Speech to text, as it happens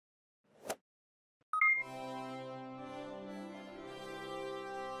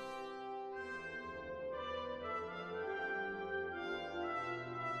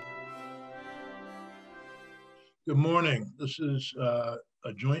Good morning. This is a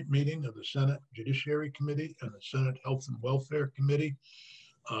joint meeting of the Senate Judiciary Committee and the Senate Health and Welfare Committee,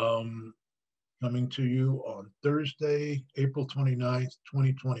 coming to you on Thursday, April 29th,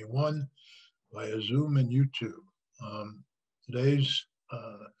 2021 via Zoom and YouTube. Today's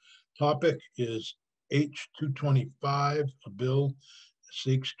topic is H.225, a bill that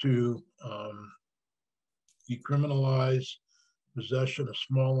seeks to decriminalize possession of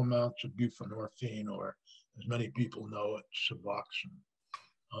small amounts of buprenorphine, or as many people know it, Suboxone.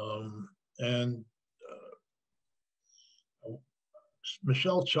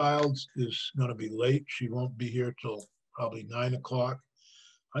 Michelle Childs is going to be late. She won't be here till probably 9 o'clock.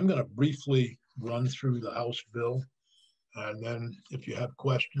 I'm going to briefly run through the House bill, and then if you have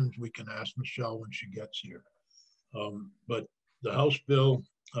questions, we can ask Michelle when she gets here. But the House bill,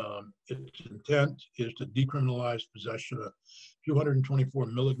 its intent is to decriminalize possession of 224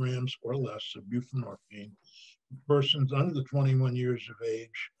 milligrams or less of buprenorphine. Persons under the 21 years of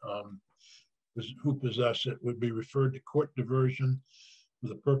age who possess it would be referred to court diversion for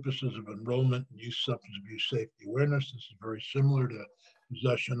the purposes of enrollment and youth substance abuse safety awareness. This is very similar to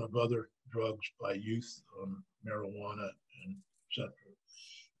possession of other drugs by youth, marijuana, and etc.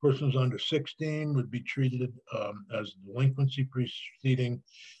 Persons under 16 would be treated as a delinquency proceeding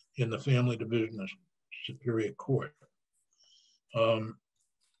in the Family Division of Superior Court.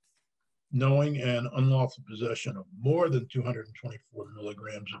 Knowing and unlawful possession of more than 224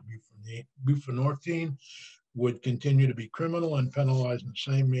 milligrams of buprenorphine would continue to be criminal and penalized in the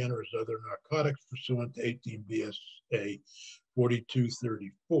same manner as other narcotics pursuant to 18 VSA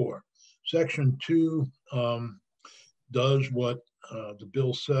 4234. Section 2 does what the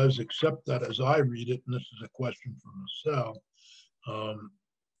bill says, except that as I read it, and this is a question from Michelle,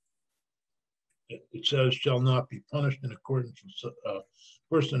 it says, shall not be punished in accordance with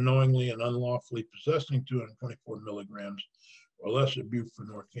person knowingly and unlawfully possessing 224 milligrams or less of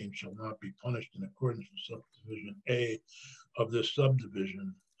buprenorphine shall not be punished in accordance with subdivision A of this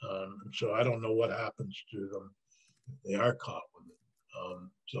subdivision. So I don't know what happens to them if they are caught with it.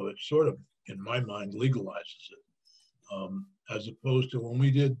 So it sort of, in my mind, legalizes it. As opposed to when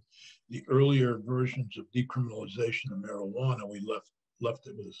we did the earlier versions of decriminalization of marijuana, we left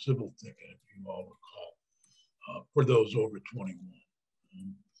it with a civil ticket, if you all recall, for those over 21.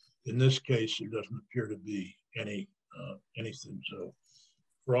 In this case, there doesn't appear to be anything. So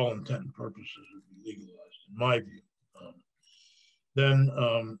for all intent and purposes, it would be legalized, in my view. Then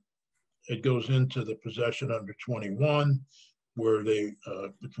it goes into the possession under 21, where they,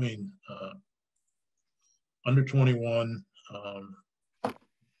 between under 21,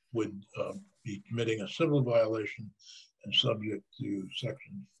 would be committing a civil violation and subject to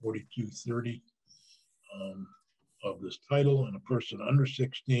section 4230 of this title, and a person under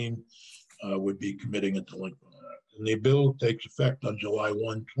 16 would be committing a delinquent act. And the bill takes effect on July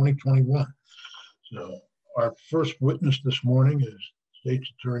 1, 2021. So our first witness this morning is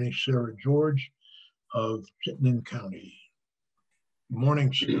State's Attorney Sarah George of Chittenden County. Good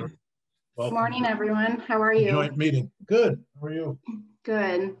morning, Sarah. Welcome. Good morning, everyone. How are you? Joint meeting. Good. How are you?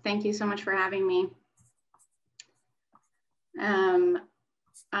 Good. Thank you so much for having me.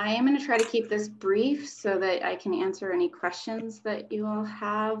 I am going to try to keep this brief so that I can answer any questions that you all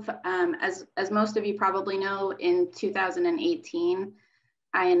have. As most of you probably know, in 2018,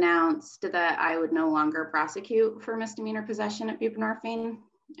 I announced that I would no longer prosecute for misdemeanor possession of buprenorphine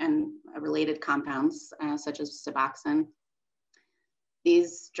and related compounds, such as Suboxone.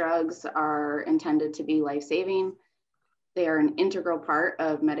 These drugs are intended to be life-saving. They are an integral part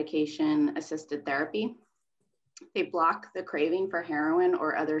of medication-assisted therapy. They block the craving for heroin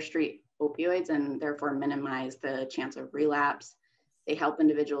or other street opioids and therefore minimize the chance of relapse. They help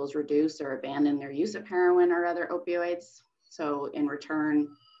individuals reduce or abandon their use of heroin or other opioids. So in return,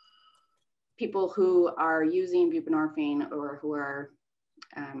 people who are using buprenorphine or who are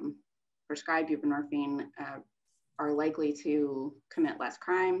prescribed buprenorphine are likely to commit less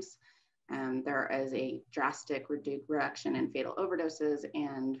crimes. There is a drastic reduction in fatal overdoses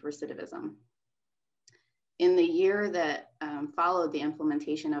and recidivism. In the year that followed the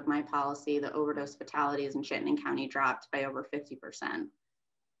implementation of my policy, the overdose fatalities in Chittenden County dropped by over 50%.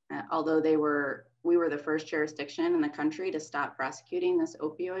 Although we were the first jurisdiction in the country to stop prosecuting this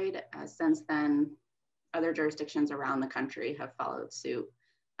opioid, since then, other jurisdictions around the country have followed suit.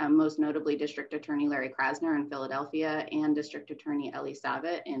 Most notably District Attorney Larry Krasner in Philadelphia and District Attorney Ellie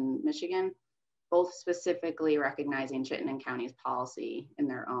Savitt in Michigan, both specifically recognizing Chittenden County's policy in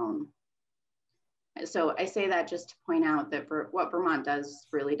their own. So I say that just to point out that what Vermont does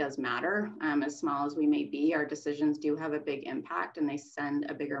really does matter. As small as we may be, our decisions do have a big impact and they send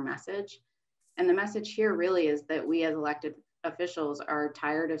a bigger message. And the message here really is that we as elected officials are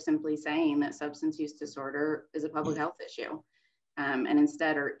tired of simply saying that substance use disorder is a public health issue, and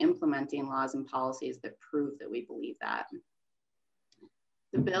instead are implementing laws and policies that prove that we believe that.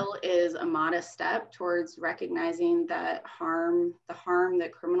 The bill is a modest step towards recognizing that the harm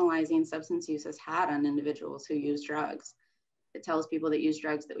that criminalizing substance use has had on individuals who use drugs. It tells people that use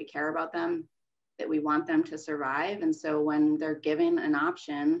drugs that we care about them, that we want them to survive. And so when they're given an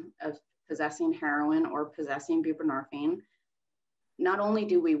option of possessing heroin or possessing buprenorphine, not only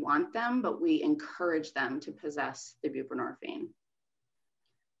do we want them, but we encourage them to possess the buprenorphine.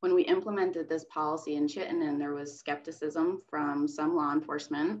 When we implemented this policy in Chittenden, there was skepticism from some law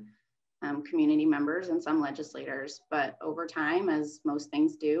enforcement, community members, and some legislators. But over time, as most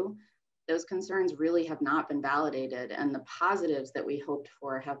things do, those concerns really have not been validated, and the positives that we hoped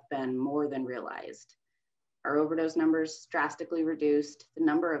for have been more than realized. Our overdose numbers drastically reduced. The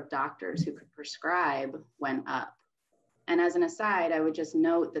number of doctors who could prescribe went up. And as an aside, I would just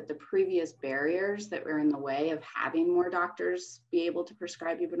note that the previous barriers that were in the way of having more doctors be able to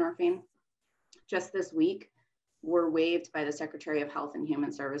prescribe buprenorphine just this week were waived by the Secretary of Health and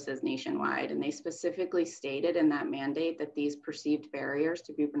Human Services nationwide. And they specifically stated in that mandate that these perceived barriers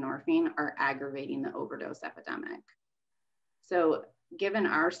to buprenorphine are aggravating the overdose epidemic. So given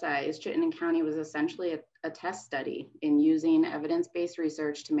our size, Chittenden County was essentially a test study in using evidence-based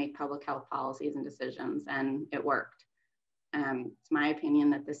research to make public health policies and decisions, and it worked. It's my opinion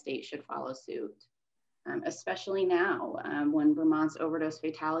that the state should follow suit, especially now when Vermont's overdose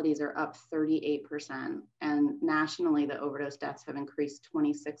fatalities are up 38%, and nationally the overdose deaths have increased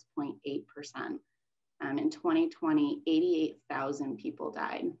 26.8%. In 2020, 88,000 people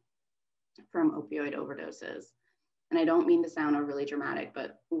died from opioid overdoses. And I don't mean to sound overly dramatic,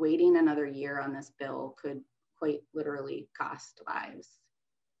 but waiting another year on this bill could quite literally cost lives.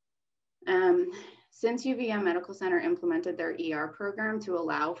 Since UVM Medical Center implemented their ER program to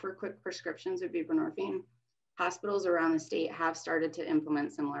allow for quick prescriptions of buprenorphine, hospitals around the state have started to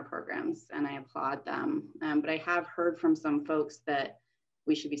implement similar programs, and I applaud them. But I have heard from some folks that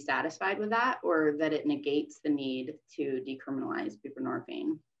we should be satisfied with that, or that it negates the need to decriminalize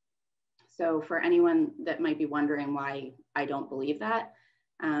buprenorphine. So for anyone that might be wondering why I don't believe that,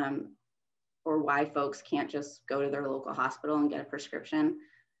 or why folks can't just go to their local hospital and get a prescription,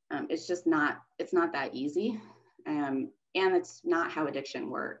 it's just not, it's not that easy. And it's not how addiction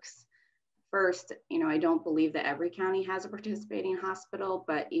works. First, I don't believe that every county has a participating hospital,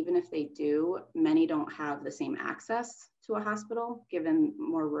 but even if they do, many don't have the same access to a hospital given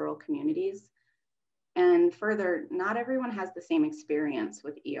more rural communities. And further, not everyone has the same experience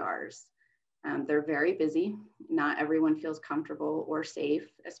with ERs. They're very busy. Not everyone feels comfortable or safe,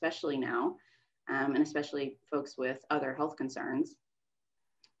 especially now, and especially folks with other health concerns.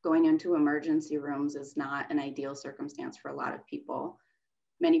 Going into emergency rooms is not an ideal circumstance for a lot of people.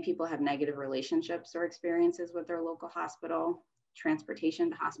 Many people have negative relationships or experiences with their local hospital. Transportation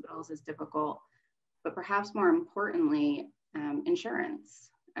to hospitals is difficult, but perhaps more importantly,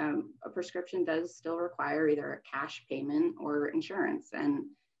 insurance. A prescription does still require either a cash payment or insurance, and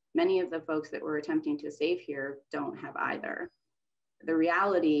many of the folks that we're attempting to save here don't have either. The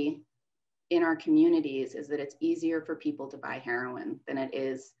reality in our communities is that it's easier for people to buy heroin than it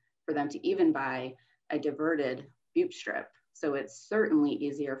is for them to even buy a diverted bupe strip. So it's certainly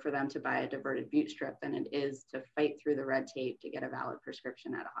easier for them to buy a diverted bupe strip than it is to fight through the red tape to get a valid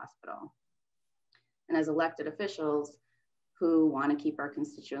prescription at a hospital. And as elected officials who want to keep our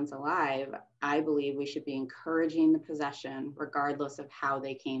constituents alive, I believe we should be encouraging the possession regardless of how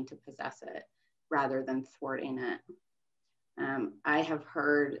they came to possess it, rather than thwarting it. I have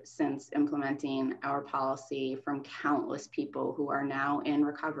heard since implementing our policy from countless people who are now in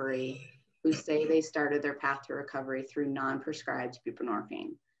recovery who say they started their path to recovery through non-prescribed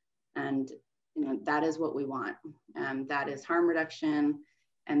buprenorphine. And that is what we want. That is harm reduction,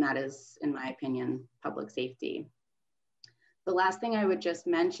 and that is, in my opinion, public safety. The last thing I would just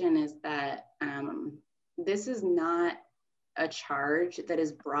mention is that this is not a charge that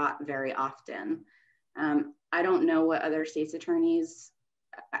is brought very often. I don't know what other states' attorneys,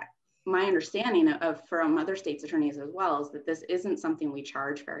 my understanding from other states' attorneys as well, is that this isn't something we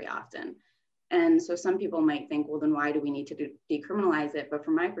charge very often. And so some people might think, well, then why do we need to decriminalize it? But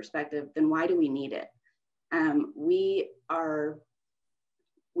from my perspective, then why do we need it? We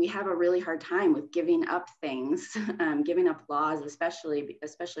have a really hard time with giving up things, giving up laws, especially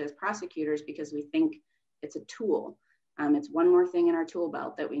as prosecutors, because we think it's a tool. It's one more thing in our tool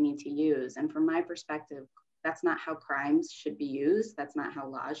belt that we need to use. And from my perspective, that's not how crimes should be used. That's not how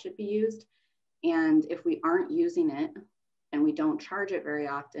laws should be used. And if we aren't using it and we don't charge it very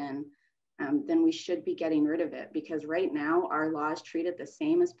often, then we should be getting rid of it, because right now our laws treat it the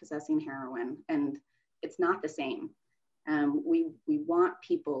same as possessing heroin, and it's not the same. We want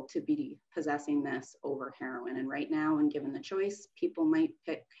people to be possessing this over heroin, and right now, when given the choice, people might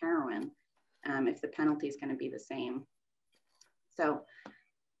pick heroin if the penalty is going to be the same. So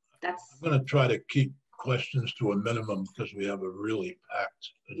that's. I'm going to try to keep questions to a minimum because we have a really packed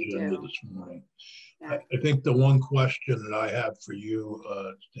agenda this morning. Yeah. I think the one question that I have for you,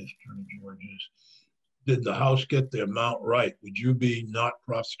 State's Attorney George, is, did the House get the amount right? Would you be not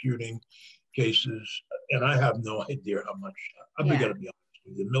prosecuting cases? And I have no idea how much. I've got to be honest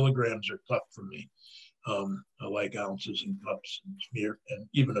with you. Milligrams are tough for me. I like ounces and cups and smear, and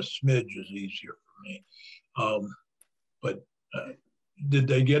even a smidge is easier for me. But did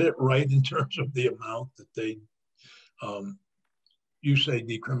they get it right in terms of the amount that they, you say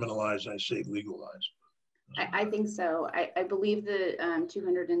decriminalize, I say legalize? I think so. I believe the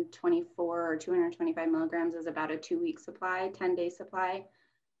 224 or 225 milligrams is about a 2-week supply, 10-day supply.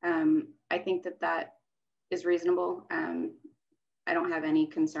 I think that is reasonable. I don't have any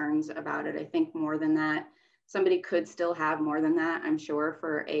concerns about it. I think more than that, somebody could still have more than that, I'm sure,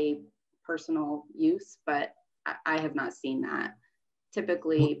 for a personal use, but I have not seen that.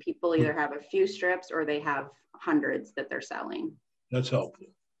 Typically, people either have a few strips or they have hundreds that they're selling. That's helpful.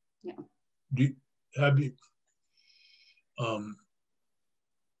 Yeah. Have you,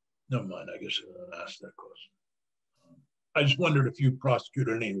 never mind, I guess I won't ask that question. I just wondered if you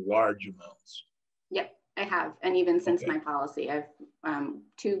prosecuted any large amounts. Yep, I have. And even since my policy, I've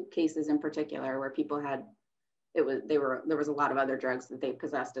 2 cases in particular where people had, there was a lot of other drugs that they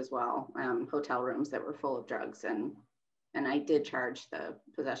possessed as well, hotel rooms that were full of drugs. And I did charge the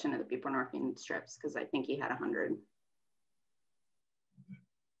possession of the buprenorphine strips because I think he had 100.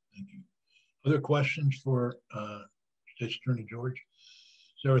 Thank you. Other questions for State's Attorney George?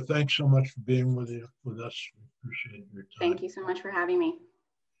 Sarah, thanks so much for being with us. We appreciate your time. Thank you so much for having me.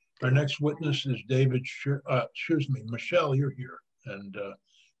 Our next witness is Michelle, you're here. And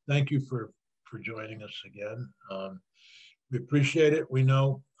thank you for joining us again. We appreciate it. We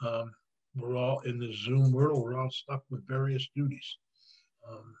know we're all in the Zoom world, we're all stuck with various duties.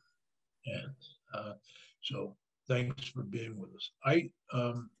 So thanks for being with us.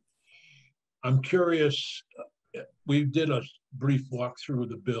 I'm curious, we did a brief walkthrough of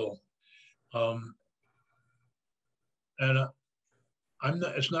the bill.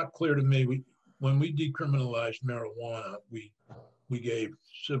 It's not clear to me, when we decriminalized marijuana, we gave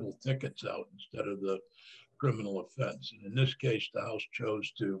civil tickets out instead of the criminal offense. And in this case, the House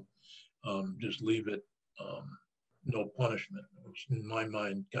chose to just leave it, no punishment, which in my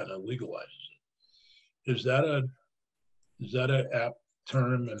mind kind of legalizes it. Is that an apt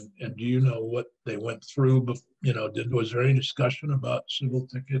term? And do you know what they went through? But was there any discussion about civil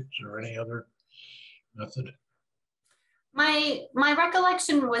tickets or any other method? My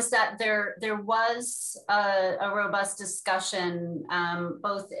recollection was that there was a robust discussion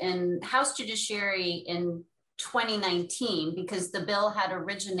both in House Judiciary in 2019, because the bill had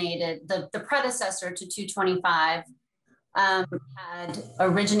originated, the predecessor to 225 had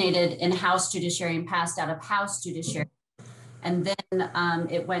originated in House Judiciary and passed out of House Judiciary. And then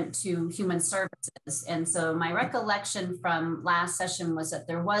it went to Human Services. And so my recollection from last session was that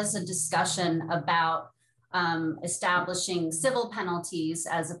there was a discussion about establishing civil penalties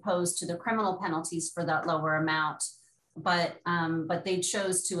as opposed to the criminal penalties for that lower amount. But they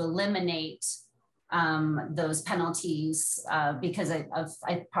chose to eliminate those penalties because of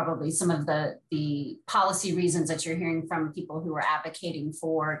probably some of the policy reasons that you're hearing from people who are advocating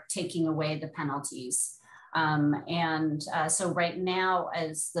for taking away the penalties. So right now,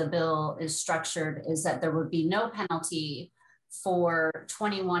 as the bill is structured, is that there would be no penalty for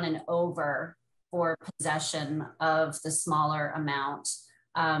 21 and over for possession of the smaller amount.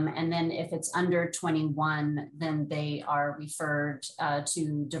 And then if it's under 21, then they are referred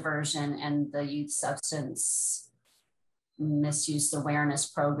to diversion and the youth substance misuse awareness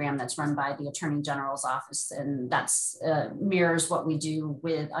program that's run by the Attorney General's office. And that's mirrors what we do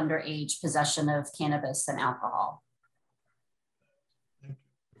with underage possession of cannabis and alcohol. Thank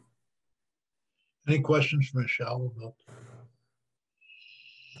you. Any questions for Michelle about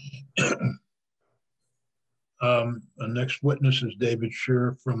the next witness is David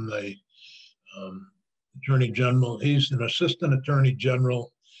Scheer from the Attorney General. He's an Assistant Attorney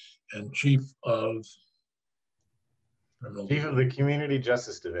General and Chief of the Community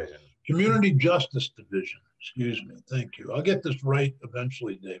Justice Division. Community Justice Division, excuse me. Thank you. I'll get this right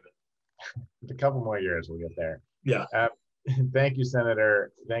eventually, David. A couple more years, we'll get there. Yeah. Thank you,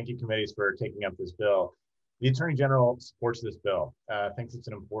 Senator. Thank you, committees, for taking up this bill. The Attorney General supports this bill, thinks it's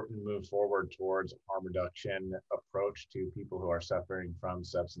an important move forward towards a harm reduction approach to people who are suffering from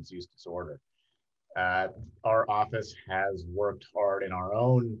substance use disorder. Our office has worked hard in our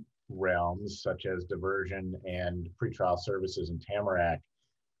own realms, such as diversion and pretrial services in Tamarack,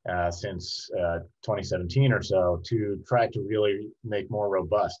 since 2017 or so, to try to really make more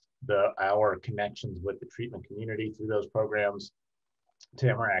robust our connections with the treatment community through those programs.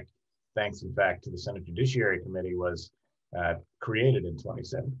 Tamarack, thanks in fact to the Senate Judiciary Committee, was created in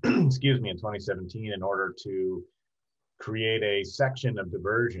 2017 in order to create a section of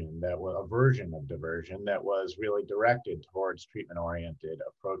diversion that was a version of diversion that was really directed towards treatment-oriented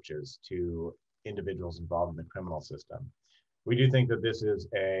approaches to individuals involved in the criminal system. We do think that this is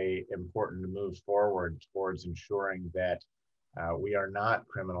a important move forward towards ensuring that we are not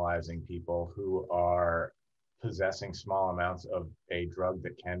criminalizing people who are possessing small amounts of a drug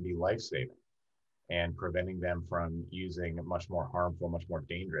that can be life-saving and preventing them from using much more harmful, much more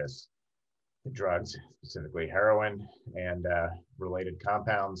dangerous drugs, specifically heroin and related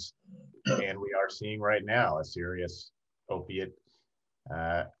compounds. And we are seeing right now a serious opiate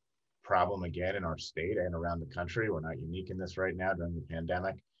problem again in our state and around the country. We're not unique in this right now during the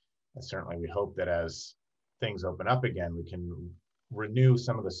pandemic. And certainly we hope that as things open up again, we can renew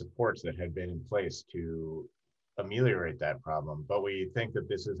some of the supports that had been in place to ameliorate that problem. But we think that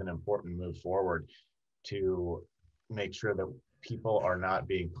this is an important move forward to make sure that people are not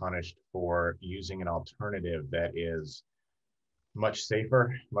being punished for using an alternative that is much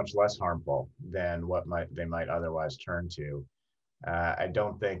safer, much less harmful than what they might otherwise turn to. I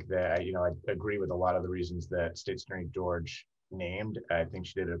don't think that, I agree with a lot of the reasons that State Attorney George named. I think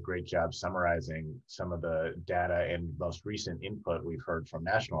she did a great job summarizing some of the data and most recent input we've heard from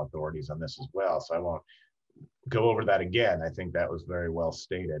national authorities on this as well. So I won't go over that again. I think that was very well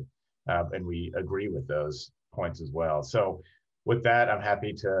stated. And we agree with those points as well. So with that, I'm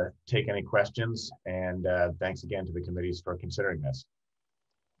happy to take any questions, and thanks again to the committees for considering this.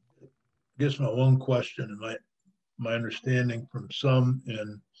 I guess my one question, and my understanding from some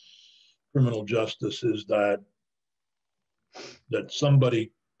in criminal justice is that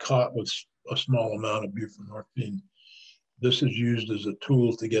somebody caught with a small amount of buprenorphine, this is used as a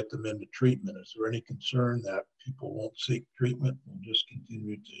tool to get them into treatment. Is there any concern that people won't seek treatment and just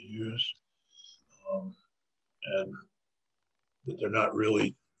continue to use, and that they're not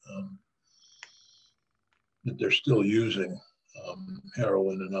really, that they're still using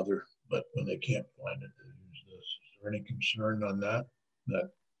heroin and other, but when they can't find it, they use this? Is there any concern on that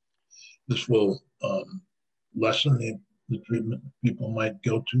this will lessen the treatment people might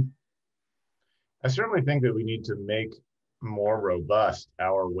go to? I certainly think that we need to make more robust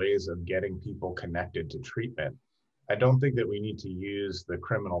our ways of getting people connected to treatment. I don't think that we need to use the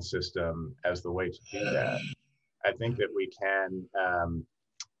criminal system as the way to do that. I think that we can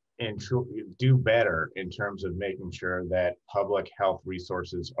do better in terms of making sure that public health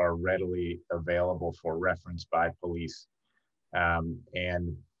resources are readily available for reference by police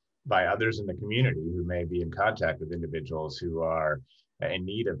and by others in the community who may be in contact with individuals who are in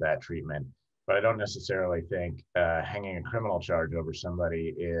need of that treatment. But I don't necessarily think hanging a criminal charge over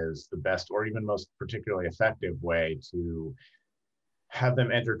somebody is the best or even most particularly effective way to have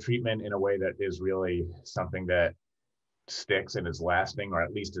them enter treatment in a way that is really something that sticks and is lasting, or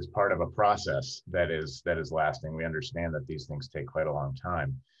at least is part of a process that is lasting. We understand that these things take quite a long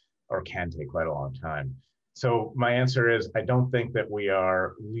time, or can take quite a long time. So my answer is, I don't think that we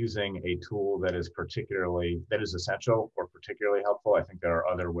are losing a tool that is essential or particularly helpful. I think there are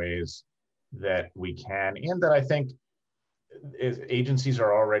other ways that we can, and that I think agencies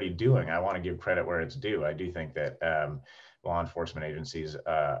are already doing. I want to give credit where it's due. I do think that law enforcement agencies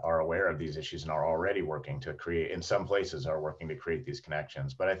are aware of these issues and are already working to create, in some places are working to create these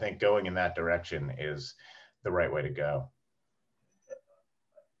connections. But I think going in that direction is the right way to go.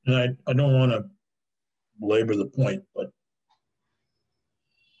 And I don't want to belabor the point, but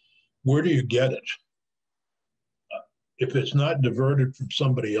where do you get it? If it's not diverted from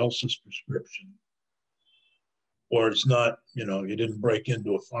somebody else's prescription, or it's not, you didn't break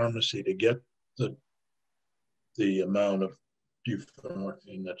into a pharmacy to get the amount of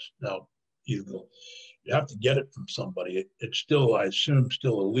buprenorphine that's now illegal, you have to get it from somebody. It's still, I assume,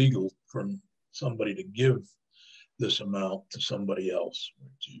 still illegal for somebody to give this amount to somebody else or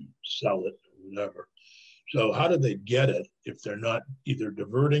to sell it or whatever. So how do they get it if they're not either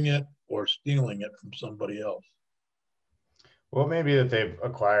diverting it or stealing it from somebody else? Well, maybe that they've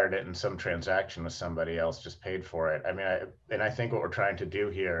acquired it in some transaction with somebody else, just paid for it. I mean, I think what we're trying to do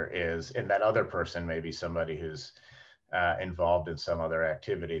here is, and that other person may be somebody who's involved in some other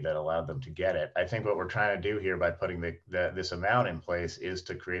activity that allowed them to get it. I think what we're trying to do here by putting this amount in place is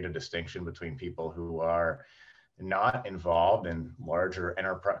to create a distinction between people who are not involved in larger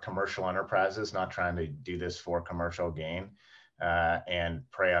commercial enterprises, not trying to do this for commercial gain, and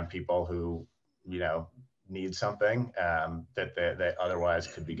prey on people who, need something that otherwise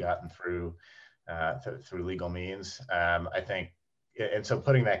could be gotten through legal means. I think, and so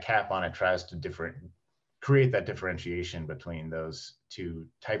putting that cap on it tries to create that differentiation between those two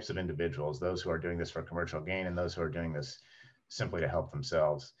types of individuals, those who are doing this for commercial gain and those who are doing this simply to help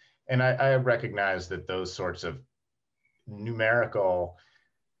themselves. And I recognize that those sorts of numerical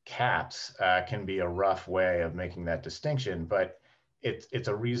caps can be a rough way of making that distinction, but it's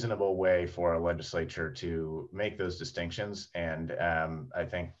a reasonable way for a legislature to make those distinctions. And I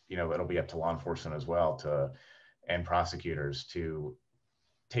think, it'll be up to law enforcement as well and prosecutors to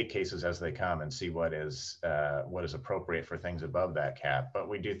take cases as they come and see what is appropriate for things above that cap. But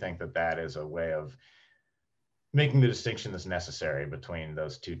we do think that is a way of making the distinction that's necessary between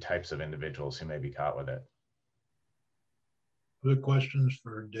those two types of individuals who may be caught with it. Other questions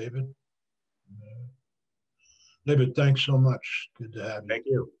for David? David, thanks so much. Good to have you. Thank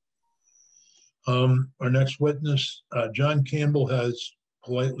you. Our next witness, John Campbell, has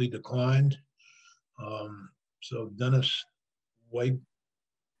politely declined. So Dennis White,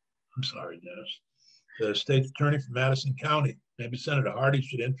 I'm sorry, Dennis, the state's attorney from Madison County. Maybe Senator Hardy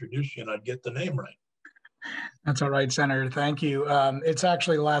should introduce you and I'd get the name right. That's all right, Senator. Thank you. It's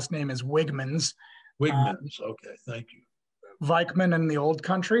actually, last name is Wigmans. Wigmans, okay, thank you. Vikman in the old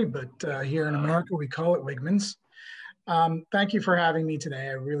country, but here in America, we call it Wigmans. Thank you for having me today.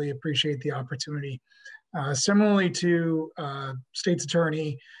 I really appreciate the opportunity. Similarly to State's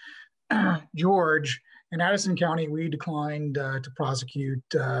Attorney George, in Addison County, we declined to prosecute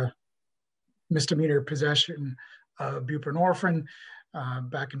misdemeanor possession of buprenorphine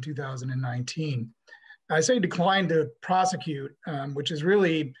back in 2019. I say declined to prosecute, which is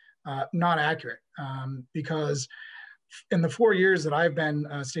really not accurate because in the 4 years that I've been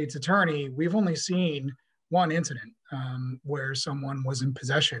state's attorney, we've only seen one incident where someone was in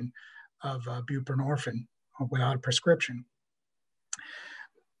possession of buprenorphine without a prescription.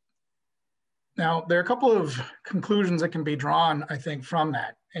 Now, there are a couple of conclusions that can be drawn, I think, from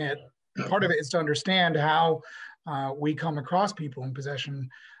that. And part of it is to understand how we come across people in possession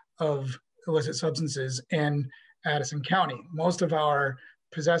of illicit substances in Addison County. Most of our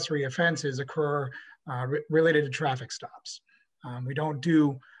possessory offenses occur related to traffic stops. We don't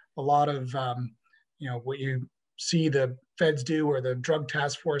do a lot of, what you see the feds do or the drug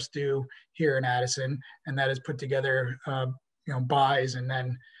task force do here in Addison, and that is put together, buys and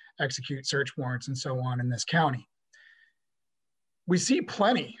then execute search warrants and so on in this county. We see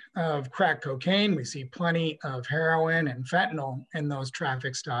plenty of crack cocaine, we see plenty of heroin and fentanyl in those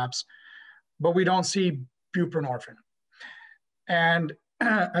traffic stops, but we don't see buprenorphine. And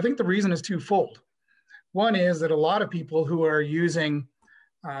I think the reason is twofold. One is that a lot of people who are using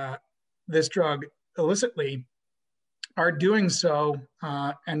this drug illicitly are doing so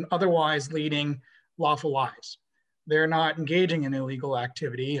and otherwise leading lawful lives. They're not engaging in illegal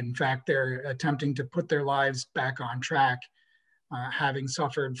activity. In fact, they're attempting to put their lives back on track, having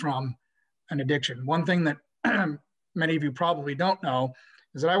suffered from an addiction. One thing that many of you probably don't know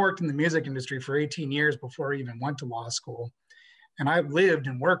is that I worked in the music industry for 18 years before I even went to law school. And I've lived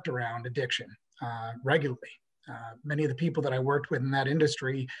and worked around addiction regularly. Many of the people that I worked with in that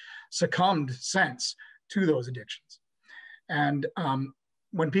industry succumbed since to those addictions. And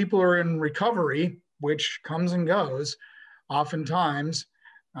when people are in recovery, which comes and goes, oftentimes,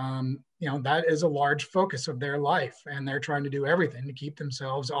 that is a large focus of their life, and they're trying to do everything to keep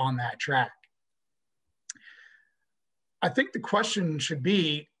themselves on that track. I think the question should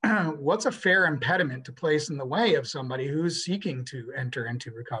be, what's a fair impediment to place in the way of somebody who's seeking to enter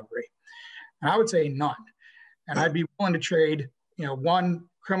into recovery? And I would say none. And I'd be willing to trade, one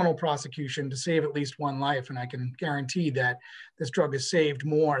criminal prosecution to save at least one life. And I can guarantee that this drug has saved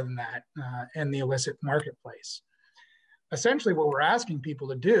more than that in the illicit marketplace. Essentially, what we're asking people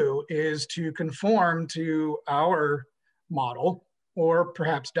to do is to conform to our model or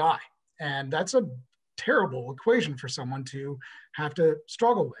perhaps die. And that's a terrible equation for someone to have to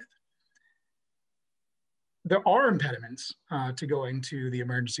struggle with. There are impediments to going to the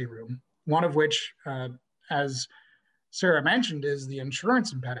emergency room, one of which, as Sarah mentioned, is the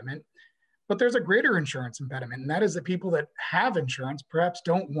insurance impediment. But there's a greater insurance impediment, and that is that people that have insurance perhaps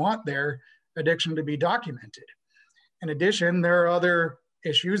don't want their addiction to be documented. In addition, there are other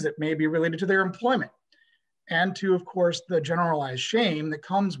issues that may be related to their employment. and to, of course, the generalized shame that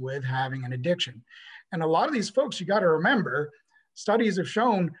comes with having an addiction. And a lot of these folks, you got to remember, studies have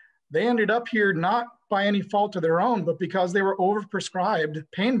shown they ended up here not by any fault of their own, but because they were overprescribed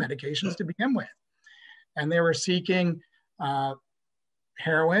pain medications to begin with. And they were seeking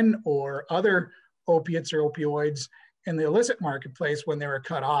heroin or other opiates or opioids in the illicit marketplace when they were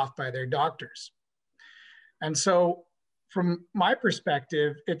cut off by their doctors. And so from my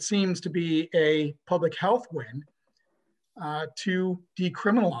perspective, it seems to be a public health win to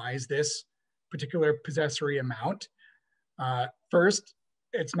decriminalize this particular possessory amount. First,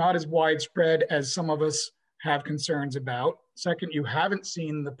 it's not as widespread as some of us have concerns about. Second, you haven't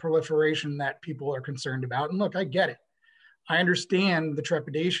seen the proliferation that people are concerned about. And look, I get it. I understand the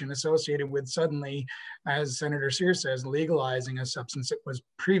trepidation associated with suddenly, as Senator Sears says, legalizing a substance that was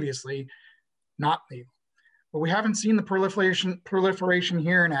previously not legal. But we haven't seen the proliferation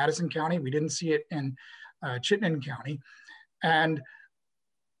here in Addison County. We didn't see it in Chittenden County. And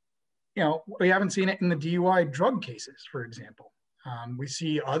you know, we haven't seen it in the DUI drug cases, for example. We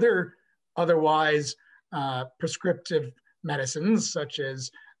see otherwise prescriptive medicines such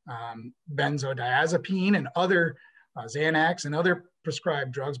as benzodiazepine and other Xanax and other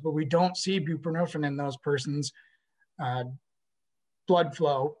prescribed drugs, but we don't see buprenorphine in those persons' blood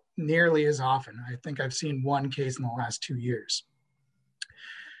flow nearly as often. I think I've seen one case in the last 2 years.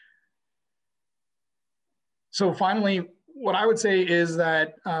 So finally, what I would say is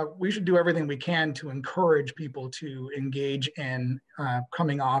that we should do everything we can to encourage people to engage in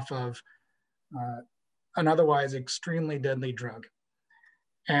coming off of an otherwise extremely deadly drug.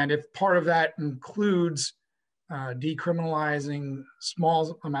 And if part of that includes decriminalizing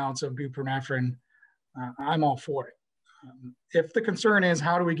small amounts of buprenorphine, I'm all for it. If the concern is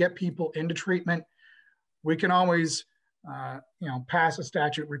how do we get people into treatment, we can always pass a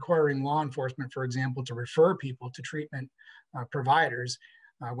statute requiring law enforcement, for example, to refer people to treatment providers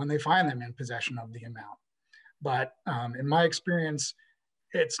when they find them in possession of the amount. But in my experience,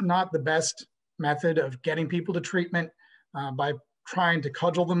 it's not the best method of getting people to treatment by trying to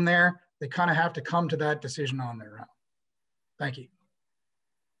cudgel them there. They kind of have to come to that decision on their own. Thank you.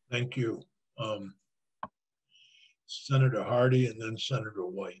 Thank you. Senator Hardy and then Senator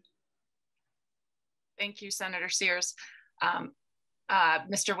White. Thank you, Senator Sears.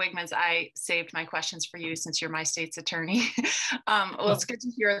 Mr. Wigmans, I saved my questions for you since you're my state's attorney. Well, it's good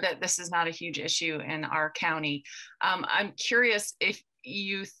to hear that this is not a huge issue in our county. I'm curious if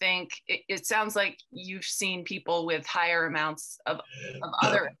you think, it sounds like you've seen people with higher amounts of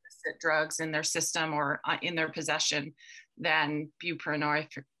other illicit drugs in their system or in their possession than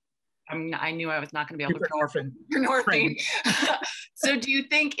buprenorphine. I knew I was not going to be able to buprenorphine. So do you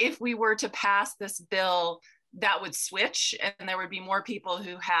think if we were to pass this bill, that would switch and there would be more people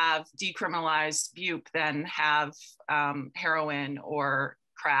who have decriminalized bup than have heroin or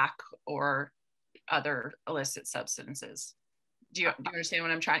crack or other illicit substances? Do you understand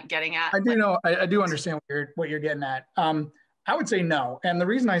what I'm getting at? I do know. I do understand what you're getting at. I would say no. And the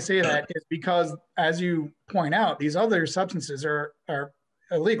reason I say that is because, as you point out, these other substances are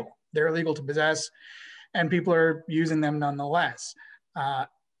illegal. They're illegal to possess, and people are using them nonetheless.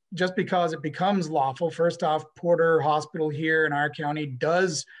 Just because it becomes lawful, first off, Porter Hospital here in our county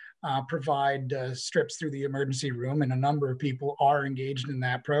does provide strips through the emergency room, and a number of people are engaged in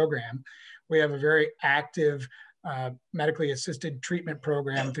that program. We have a very active medically assisted treatment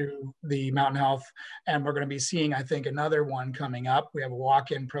program through the Mountain Health, and we're going to be seeing, I think, another one coming up. We have a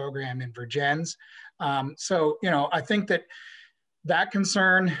walk-in program in Virgins. So, I think that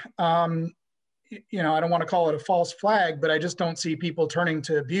concern, I don't want to call it a false flag, but I just don't see people turning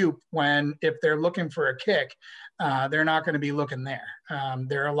to bup when, if they're looking for a kick, they're not going to be looking there.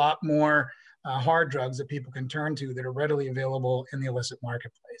 There are a lot more hard drugs that people can turn to that are readily available in the illicit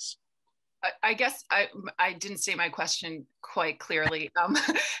marketplace. I guess I didn't say my question quite clearly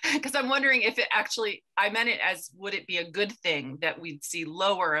because I'm wondering if it actually, I meant it as, would it be a good thing that we'd see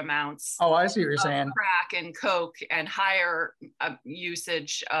lower amounts? Oh, I see what you're saying. Crack and coke and higher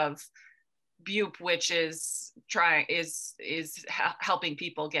usage of bup, which is helping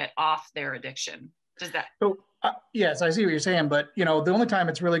people get off their addiction. Does that? So, yes, I see what you're saying, but the only time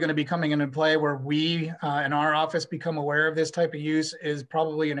it's really going to be coming into play where we in our office become aware of this type of use is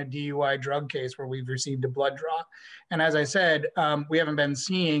probably in a DUI drug case where we've received a blood draw. And as I said, we haven't been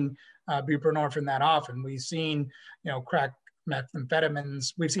seeing buprenorphine that often. We've seen, crack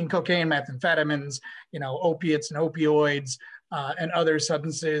methamphetamines, we've seen cocaine, methamphetamines, opiates and opioids and other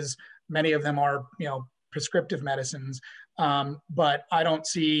substances. Many of them are, prescriptive medicines, but I don't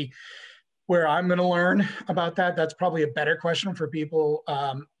see where I'm going to learn about that. That's probably a better question for people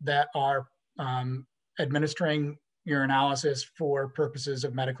that are administering your analysis for purposes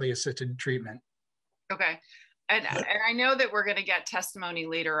of medically assisted treatment. Okay. And I know that we're going to get testimony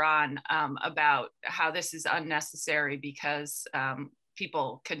later on about how this is unnecessary because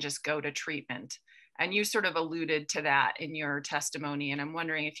people can just go to treatment. And you sort of alluded to that in your testimony. And I'm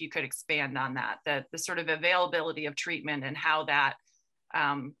wondering if you could expand on that, the sort of availability of treatment and how that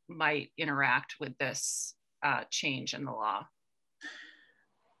might interact with this change in the law.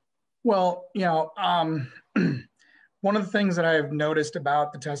 Well, you know, one of the things that I've noticed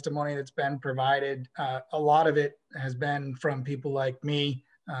about the testimony that's been provided, a lot of it has been from people like me,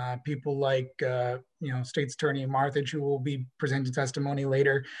 people like, you know, State's Attorney Marthage, who will be presenting testimony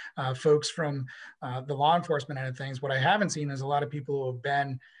later, folks from the law enforcement end of things. What I haven't seen is a lot of people who have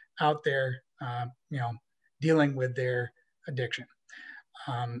been out there, you know, dealing with their addiction.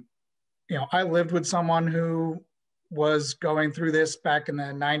 You know, I lived with someone who was going through this back in the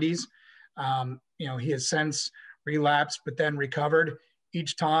 90s. You know, he has since relapsed, but then recovered.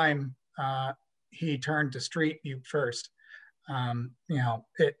 Each time he turned to street view first. You know,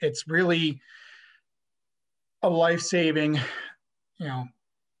 it's really a life-saving, you know,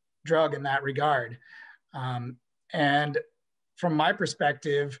 drug in that regard. And from my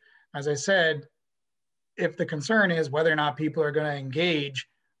perspective, as I said, if the concern is whether or not people are going to engage,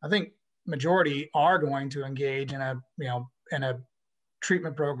 I think majority are going to engage in a, you know, in a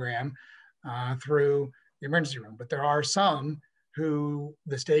treatment program through the emergency room. But there are some who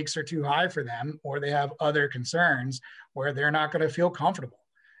the stakes are too high for them, or they have other concerns where they're not going to feel comfortable.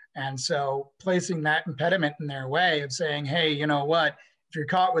 And so placing that impediment in their way of saying, hey, you know what, if you're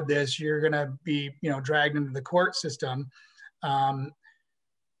caught with this, you're going to be, you know, dragged into the court system.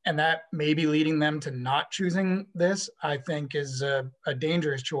 And that may be leading them to not choosing this, I think is a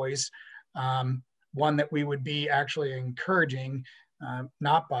dangerous choice. One that we would be actually encouraging,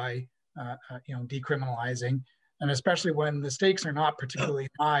 not by, you know, decriminalizing, and especially when the stakes are not particularly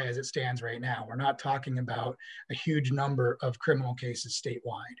high as it stands right now. We're not talking about a huge number of criminal cases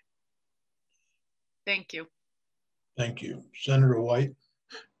statewide. Thank you. Thank you. Senator White.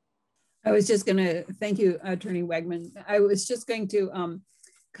 I was just going to, thank you, Attorney Wegman. I was just going to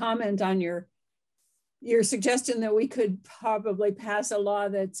comment on your suggestion that we could probably pass a law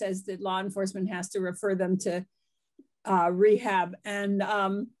that says that law enforcement has to refer them to rehab, and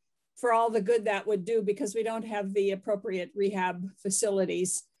for all the good that would do, because we don't have the appropriate rehab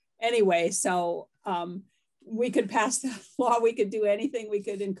facilities anyway. So we could pass that law, we could do anything, we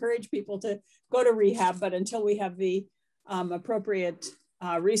could encourage people to go to rehab, but until we have the appropriate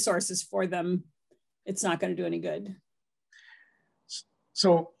resources for them, it's not going to do any good.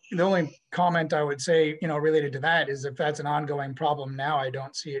 So the only comment I would say, you know, related to that is if that's an ongoing problem now, I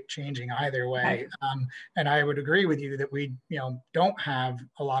don't see it changing either way. And I would agree with you that we, you know, don't have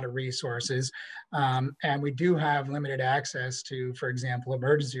a lot of resources, and we do have limited access to, for example,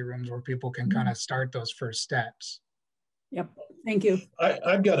 emergency rooms where people can kind of start those first steps. Yep. Thank you.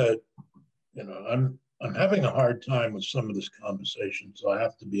 I've got a, you know, I'm having a hard time with some of this conversation, so I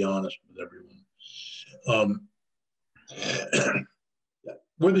have to be honest with everyone.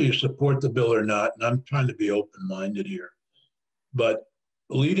 Whether you support the bill or not, and I'm trying to be open-minded here, but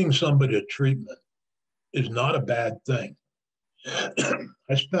leading somebody to treatment is not a bad thing.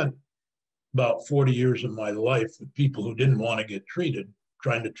 I spent about 40 years of my life with people who didn't want to get treated,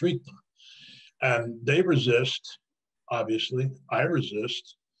 trying to treat them. And they resist, obviously. I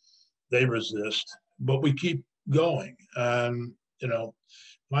resist, they resist, but we keep going. And, you know,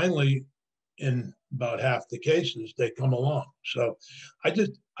 finally, in about half the cases, they come along. So I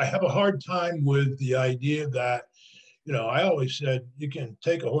have a hard time with the idea that, you know, I always said you can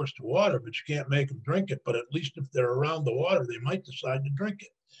take a horse to water, but you can't make them drink it. But at least if they're around the water, they might decide to drink it.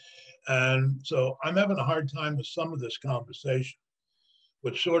 And so I'm having a hard time with some of this conversation,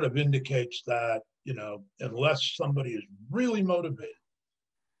 which sort of indicates that, you know, unless somebody is really motivated,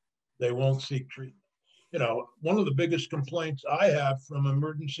 they won't seek treatment. You know, one of the biggest complaints I have from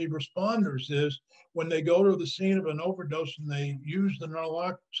emergency responders is when they go to the scene of an overdose and they use the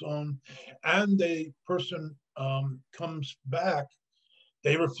naloxone and the person comes back,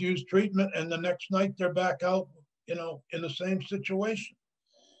 they refuse treatment, and the next night they're back out, you know, in the same situation.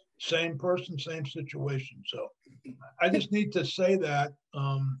 Same person, same situation. So I just need to say that,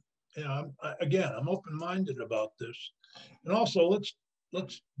 you know, again, I'm open-minded about this. And also,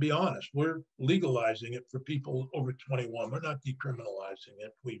 let's be honest, we're legalizing it for people over 21. We're not decriminalizing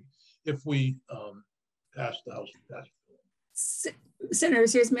it if we pass the House pass. Senator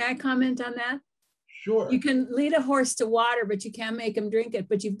Sears, may I comment on that? Sure. You can lead a horse to water, but you can't make him drink it,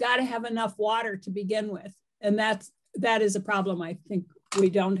 but you've got to have enough water to begin with. And that is a problem. I think we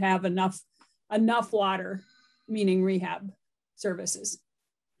don't have enough enough water, meaning rehab services.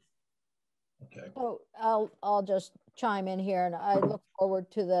 Okay. So I'll just chime in here, and I look forward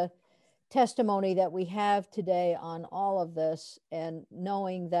to the testimony that we have today on all of this, and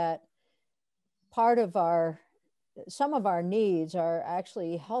knowing that some of our needs are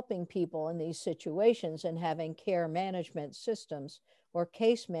actually helping people in these situations and having care management systems or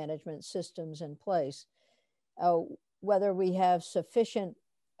case management systems in place. Whether we have sufficient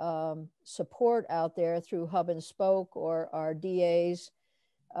support out there through hub and spoke or our DAs,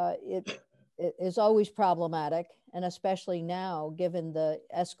 it is always problematic, and especially now given the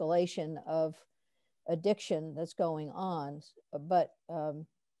escalation of addiction that's going on. But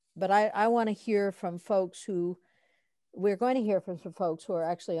I want to hear from folks we're going to hear from some folks who are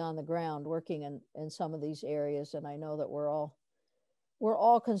actually on the ground working in some of these areas, and I know that we're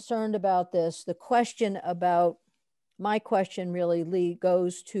all concerned about this. My question really, Lee,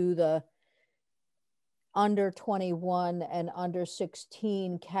 goes to the under 21 and under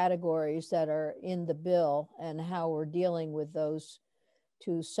 16 categories that are in the bill, and how we're dealing with those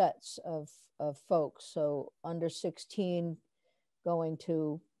two sets of folks. So under 16 going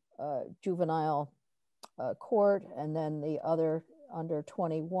to juvenile court, and then the other under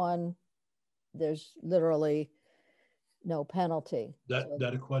 21, there's literally no penalty.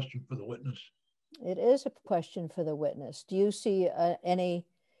 That a question for the witness? It is a question for the witness. Do you see any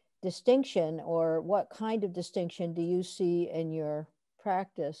distinction, or what kind of distinction do you see in your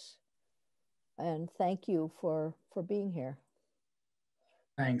practice? And thank you for being here.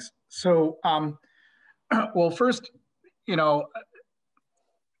 Thanks. So, well, first,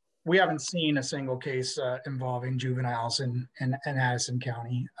 we haven't seen a single case involving juveniles in Addison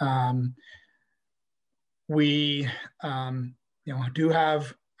County. We, do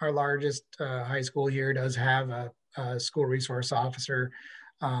have our largest high school here does have a school resource officer,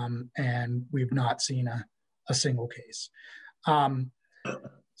 and we've not seen a single case.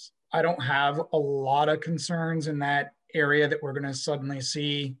 I don't have a lot of concerns in that area that we're going to suddenly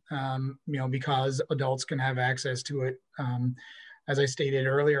see, because adults can have access to it. As I stated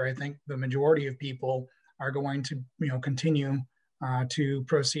earlier, I think the majority of people are going to, continue to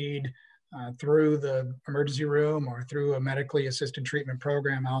proceed through the emergency room or through a medically assisted treatment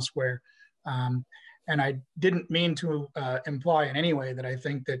program elsewhere. And I didn't mean to imply in any way that I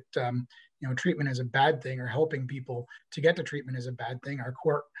think that treatment is a bad thing, or helping people to get to treatment is a bad thing. Our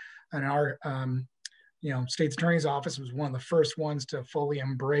court and our state's attorney's office was one of the first ones to fully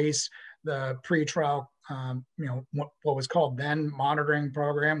embrace the pretrial, what was called then monitoring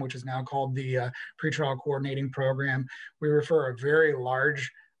program, which is now called the pretrial coordinating program. We refer a very large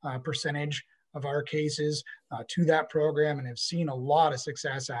percentage of our cases to that program, and have seen a lot of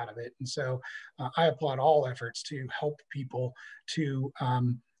success out of it. And so I applaud all efforts to help people to,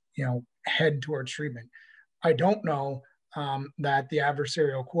 head towards treatment. I don't know that the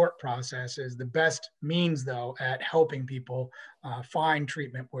adversarial court process is the best means, though, at helping people find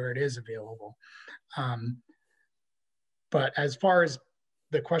treatment where it is available. But as far as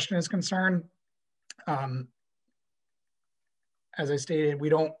the question is concerned, as I stated, we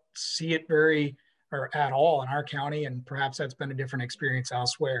don't see it at all in our county, and perhaps that's been a different experience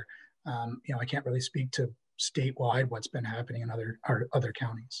elsewhere. I can't really speak to statewide what's been happening in other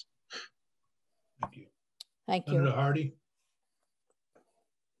counties. Thank you. Thank you. Senator Hardy.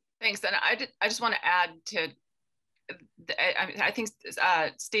 Thanks. And I just want to add to, I think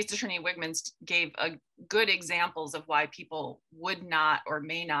State's Attorney Wigmans gave good examples of why people would not or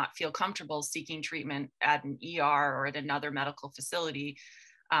may not feel comfortable seeking treatment at an ER or at another medical facility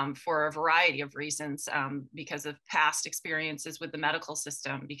for a variety of reasons, because of past experiences with the medical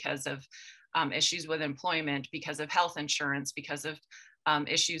system, because of issues with employment, because of health insurance, because of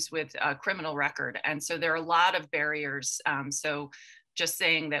issues with criminal record. And so there are a lot of barriers. So just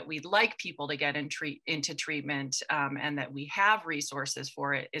saying that we'd like people to get into treatment and that we have resources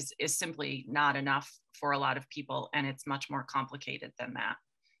for it is simply not enough for a lot of people. And it's much more complicated than that.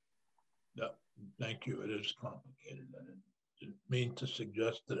 Yeah, thank you. It is complicated. I didn't mean to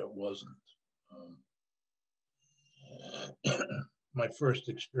suggest that it wasn't. My first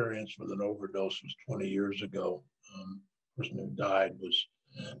experience with an overdose was 20 years ago. The person who died was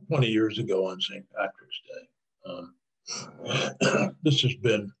 20 years ago on St. Patrick's Day. This has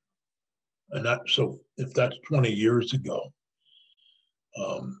been, so if that's 20 years ago,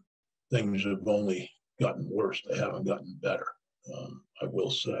 things have only gotten worse. They haven't gotten better, I will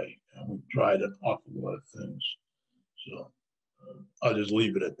say. And we've tried an awful lot of things. So I'll just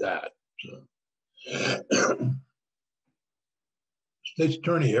leave it at that. So. State's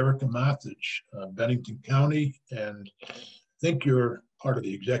Attorney Erica Mathich, Bennington County, and I think your part of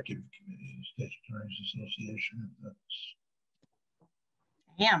the executive committee, State Attorneys Association.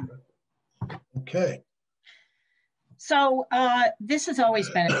 Yeah. Okay. So this has always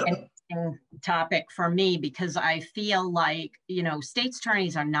been an interesting topic for me because I feel like, you know, state's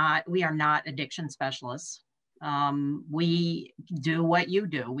attorneys we are not addiction specialists. We do what you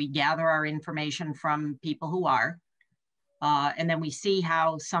do. We gather our information from people who are, and then we see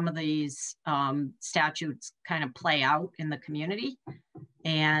how some of these statutes kind of play out in the community.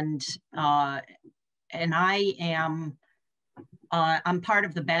 And I am, I'm part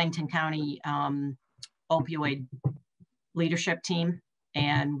of the Bennington County opioid leadership team,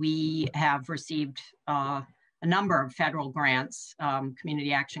 and we have received a number of federal grants,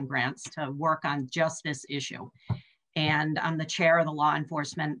 community action grants, to work on just this issue. And I'm the chair of the law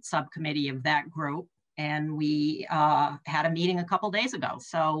enforcement subcommittee of that group, and we had a meeting a couple days ago.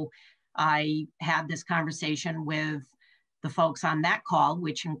 So I had this conversation with the folks on that call,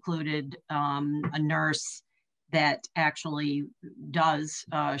 which included a nurse that actually does,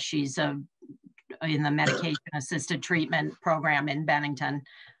 she's in the medication assisted treatment program in Bennington.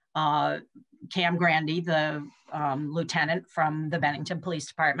 Cam Grandy, the lieutenant from the Bennington Police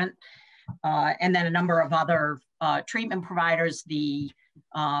Department, and then a number of other treatment providers, the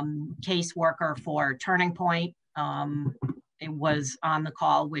caseworker for Turning Point, it was on the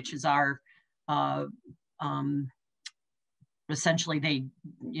call, which is our, essentially they,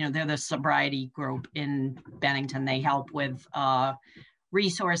 you know, they're the sobriety group in Bennington. They help with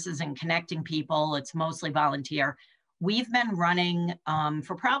resources and connecting people. It's mostly volunteer. We've been running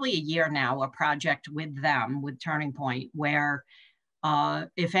for probably a year now, a project with them, with Turning Point, where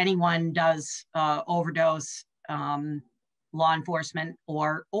if anyone does overdose, law enforcement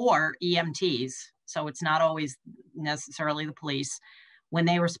or EMTs, so it's not always necessarily the police, when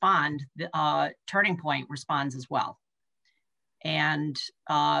they respond, Turning Point responds as well. And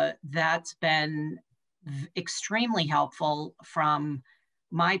that's been extremely helpful from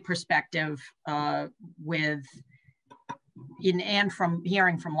my perspective and from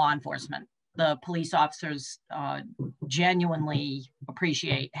hearing from law enforcement. The police officers genuinely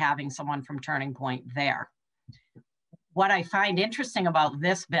appreciate having someone from Turning Point there. What I find interesting about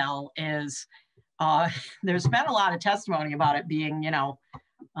this bill is there's been a lot of testimony about it being, you know,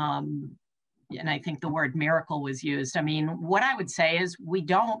 and I think the word miracle was used. I mean, what I would say is we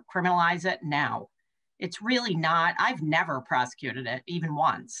don't criminalize it now. It's really not, I've never prosecuted it, even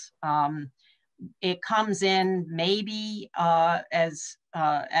once. It comes in maybe, as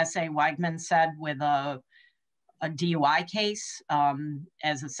S.A. Weigman said, with a DUI case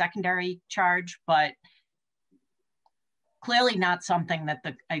as a secondary charge, but clearly not something that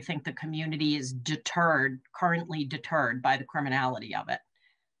I think the community is currently deterred by the criminality of it.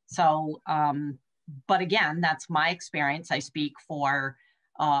 So, but again, that's my experience. I speak for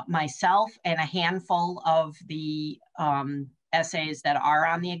myself and a handful of the SAs that are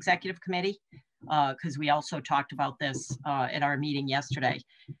on the executive committee, because we also talked about this at our meeting yesterday.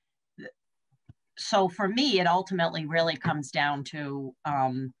 So for me, it ultimately really comes down to,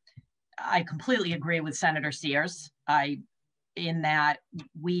 I completely agree with Senator Sears in that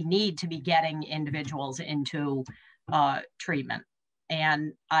we need to be getting individuals into treatment.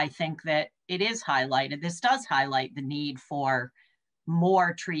 And I think that it is highlighted. This does highlight the need for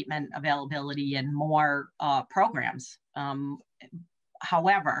more treatment availability and more programs.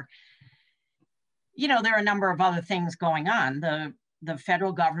 However, you know, there are a number of other things going on. The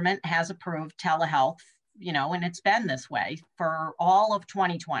federal government has approved telehealth, you know, and it's been this way for all of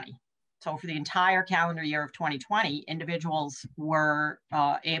 2020. So for the entire calendar year of 2020, individuals were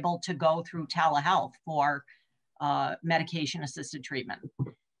able to go through telehealth for medication-assisted treatment.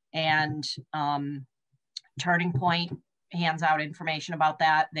 And Turning Point hands out information about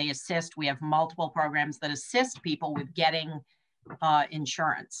that. They assist. We have multiple programs that assist people with getting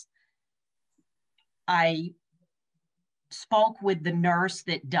insurance. I spoke with the nurse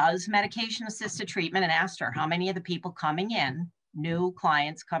that does medication-assisted treatment and asked her how many of the people coming in, new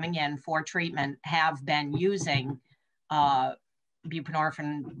clients coming in for treatment, have been using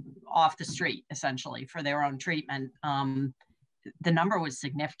buprenorphine off the street, essentially, for their own treatment. The number was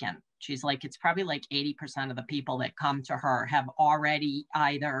significant. She's like, it's probably like 80% of the people that come to her have already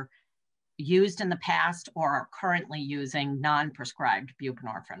either used in the past or are currently using non-prescribed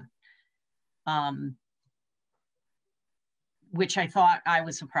buprenorphine, which I thought I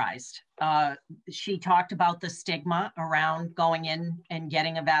was surprised. She talked about the stigma around going in and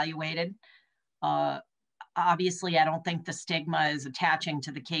getting evaluated. Obviously, I don't think the stigma is attaching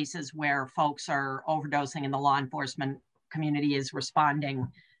to the cases where folks are overdosing and the law enforcement community is responding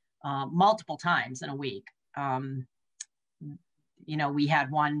multiple times in a week. You you know, we had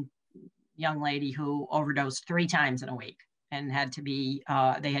one young lady who overdosed 3 times in a week and had to be,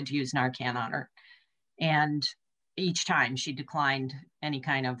 they had to use Narcan on her. And each time she declined any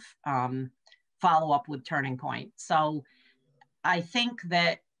kind of follow-up with Turning Point. So I think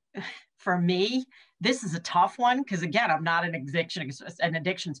that for me, this is a tough one because, again, I'm not an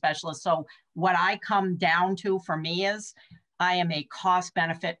addiction specialist. So what I come down to for me is I am a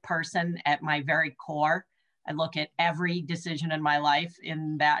cost-benefit person at my very core. I look at every decision in my life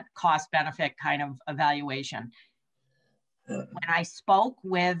in that cost-benefit kind of evaluation. When I spoke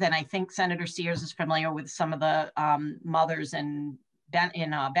with, and I think Senator Sears is familiar with some of the mothers in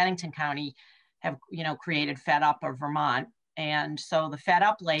Bennington County have, you know, created Fed Up of Vermont. And so the Fed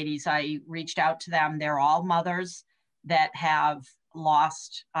Up ladies, I reached out to them. They're all mothers that have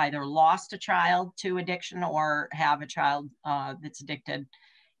either lost a child to addiction or have a child that's addicted.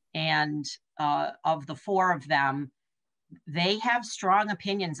 And of the 4 of them, they have strong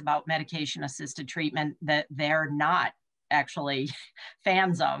opinions about medication-assisted treatment that they're not actually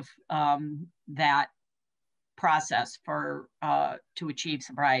fans of that process for to achieve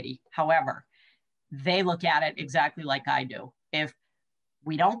sobriety. However, they look at it exactly like I do. If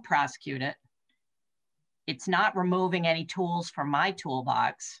we don't prosecute it, it's not removing any tools from my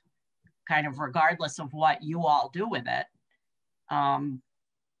toolbox, kind of regardless of what you all do with it.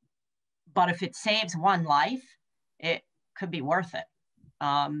 But if it saves one life, it could be worth it.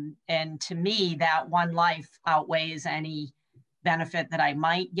 And to me, that one life outweighs any benefit that I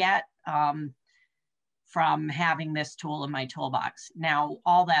might get from having this tool in my toolbox. Now,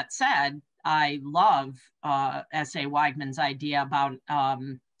 all that said, I love S.A. Weigman's idea about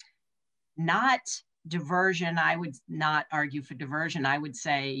not diversion. I would not argue for diversion. I would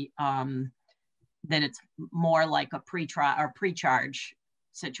say that it's more like a pre-trial or pre-charge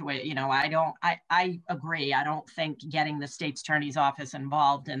situation. You know, I agree. I don't think getting the state's attorney's office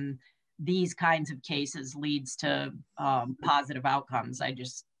involved in these kinds of cases leads to positive outcomes. I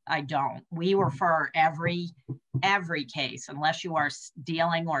don't. We refer every case, unless you are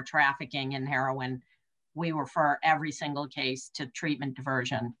dealing or trafficking in heroin, we refer every single case to treatment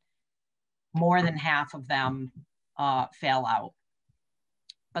diversion. More than half of them fail out.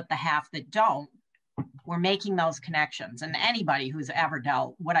 But the half that don't, we're making those connections. And anybody who's ever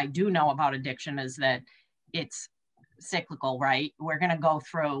dealt, what I do know about addiction is that it's cyclical, right? We're going to go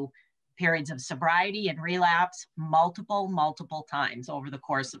through periods of sobriety and relapse multiple times over the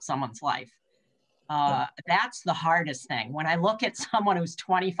course of someone's life. That's the hardest thing. When I look at someone who's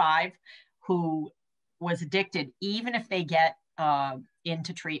 25 who was addicted, even if they get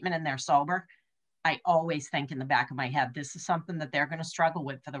into treatment and they're sober, I always think in the back of my head, this is something that they're going to struggle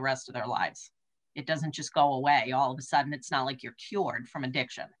with for the rest of their lives. It doesn't just go away. All of a sudden, it's not like you're cured from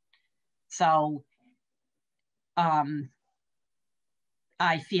addiction. So I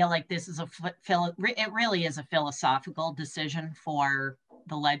feel like this is it really is a philosophical decision for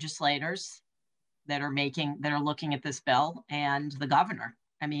the legislators that are looking at this bill and the governor.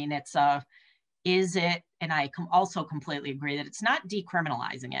 I mean, and I also completely agree that it's not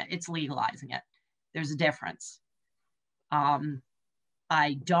decriminalizing it, it's legalizing it. There's a difference.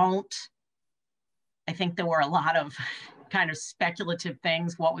 I think there were a lot of kind of speculative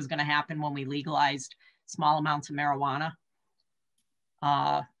things, what was going to happen when we legalized small amounts of marijuana.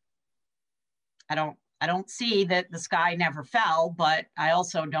 I don't see that the sky never fell, but I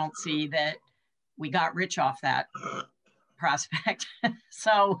also don't see that we got rich off that prospect.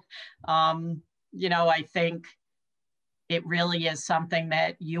 So, you know, I think it really is something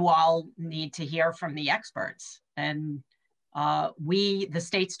that you all need to hear from the experts. And the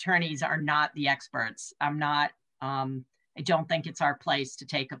state's attorneys are not the experts. I don't think it's our place to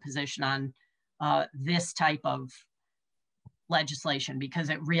take a position on this type of legislation because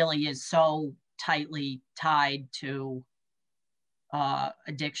it really is so tightly tied to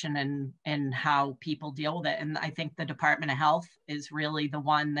addiction and how people deal with it. And I think the Department of Health is really the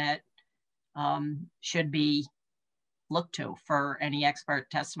one that should be looked to for any expert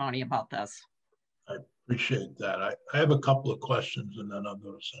testimony about this. I appreciate that. I have a couple of questions and then I'll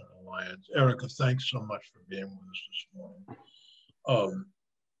go to Senator Lyons. Erica, thanks so much for being with us this morning.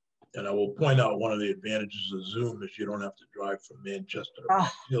 And I will point out one of the advantages of Zoom is you don't have to drive from Manchester to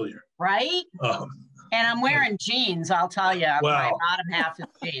Montpelier. Right? And I'm wearing jeans, I'll tell you. My bottom half is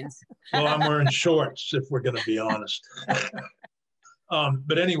jeans. Well, I'm wearing shorts, if we're going to be honest.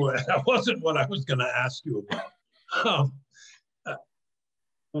 But anyway, that wasn't what I was going to ask you about.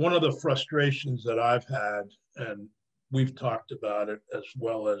 One of the frustrations that I've had, and we've talked about it, as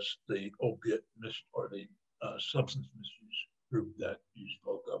well as the opiate or the substance misuse group that you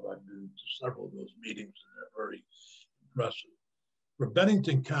spoke of. I've been to several of those meetings and they're very impressive. for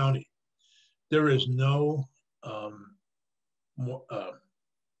Bennington County, there is no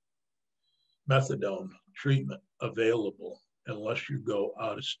methadone treatment available unless you go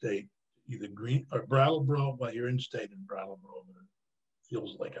out of state, either Green or Brattleboro. Well, you're in state in Brattleboro, but it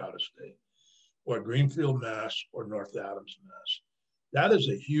feels like out of state, or Greenfield, Mass, or North Adams, Mass. That is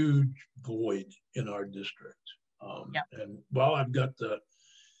a huge void in our district. And while I've got the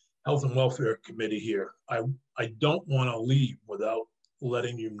Health and Welfare Committee here, I don't want to leave without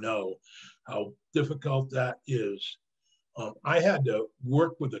letting you know how difficult that is. I had to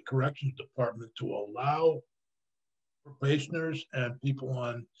work with the corrections department to allow probationers and people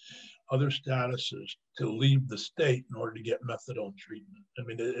on other statuses to leave the state in order to get methadone treatment. I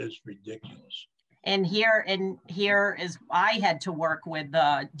mean, it is ridiculous. And here is, I had to work with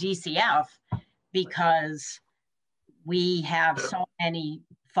the DCF because we have so many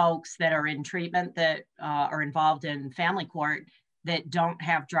folks that are in treatment that are involved in family court that don't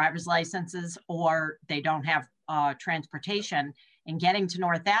have driver's licenses, or they don't have transportation. And getting to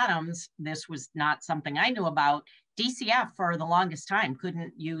North Adams, this was not something I knew about. DCF for the longest time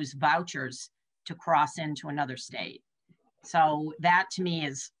couldn't use vouchers to cross into another state. So that to me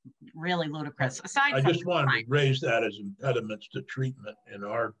is really ludicrous. Aside I from just wanted to raise that as impediments to treatment in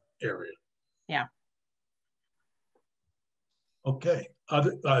our area. Yeah. Okay.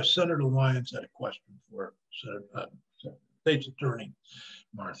 Senator Lyons had a question for State's Attorney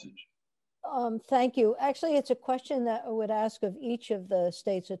Marthage. Thank you. Actually, it's a question that I would ask of each of the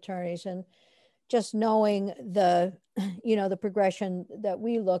state's attorneys, and just knowing the, the progression that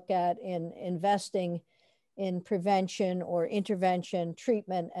we look at in investing in prevention or intervention,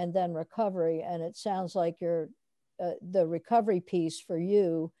 treatment, and then recovery. And it sounds like you're the recovery piece for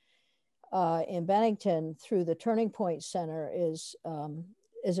you in Bennington through the Turning Point Center is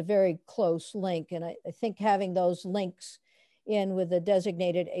a very close link. And I think having those links in with the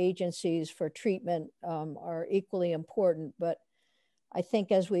designated agencies for treatment are equally important. But I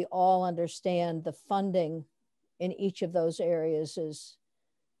think as we all understand, the funding in each of those areas is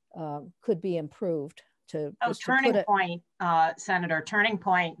could be improved. Turning Point, Senator, Turning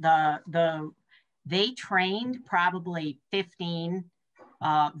Point, they trained probably 15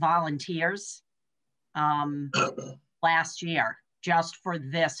 volunteers last year just for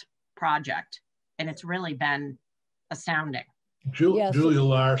this project, and it's really been astounding. Julia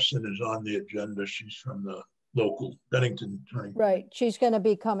Larson is on the agenda. She's from the local Bennington Turning Point. Right, she's going to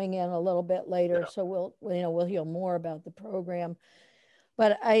be coming in a little bit later, so we'll hear more about the program.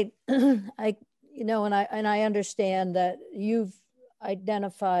 But I understand that you've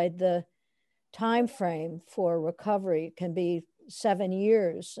identified the time frame for recovery. It can be 7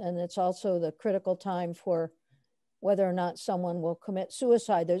 years, and it's also the critical time for whether or not someone will commit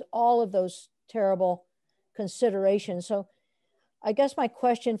suicide. There's all of those terrible considerations. So I guess my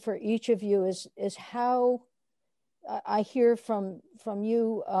question for each of you is how I hear from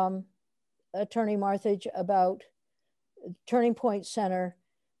you, Attorney Marthage, about Turning Point Center,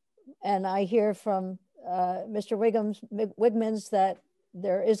 and I hear from Mr. Wigmans that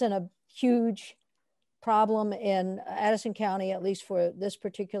there isn't a huge problem in Addison County, at least for this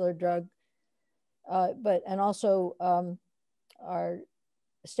particular drug, and also our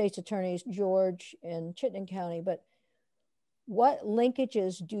state's attorneys, George and Chittenden County. But what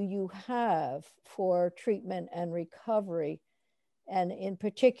linkages do you have for treatment and recovery, and in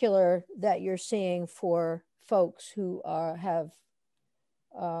particular that you're seeing for folks who are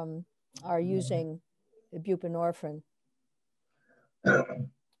using buprenorphine?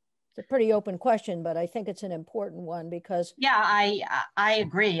 It's a pretty open question, but I think it's an important one because I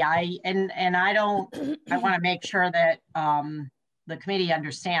agree. I want to make sure that the committee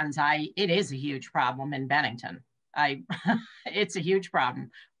understands it is a huge problem in Bennington. It's a huge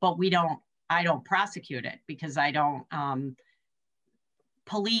problem, but I don't prosecute it because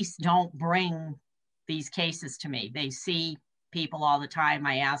police don't bring these cases to me. They see people all the time.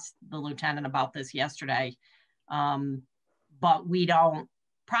 I asked the lieutenant about this yesterday, but we don't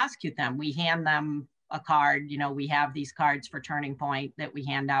prosecute them. We hand them a card. We have these cards for Turning Point that we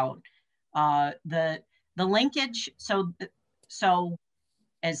hand out. The linkage. So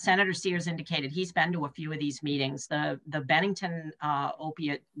as Senator Sears indicated, he's been to a few of these meetings. The Bennington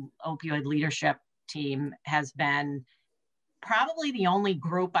opioid leadership team has been probably the only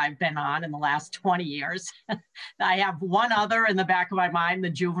group I've been on in the last 20 years. I have one other in the back of my mind, the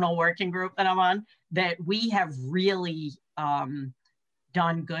juvenile working group that I'm on, that we have really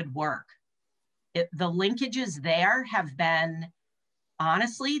done good work. The linkages there have been,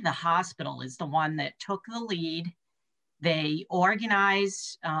 honestly, the hospital is the one that took the lead. They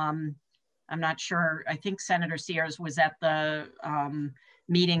organized, I'm not sure, I think Senator Sears was at the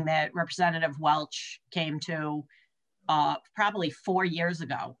meeting that Representative Welch came to probably 4 years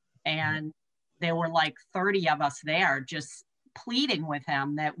ago. And there were like 30 of us there just pleading with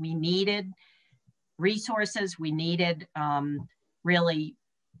him that we needed resources, we needed really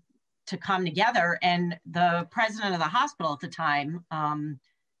to come together. And the president of the hospital at the time,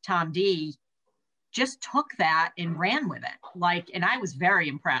 Tom D, just took that and ran with it. Like, and I was very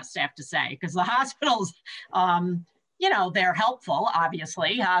impressed, I have to say, because the hospitals, you know, they're helpful,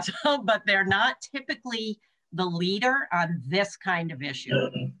 obviously, but they're not typically the leader on this kind of issue.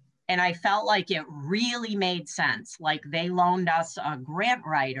 And I felt like it really made sense. Like, they loaned us a grant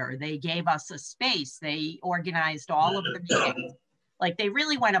writer, they gave us a space, they organized all of the meetings. Like, they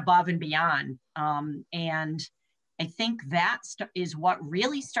really went above and beyond. And I think that is what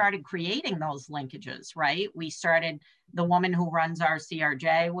really started creating those linkages, right? We started, the woman who runs our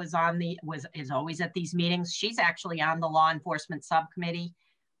CRJ is always at these meetings. She's actually on the law enforcement subcommittee.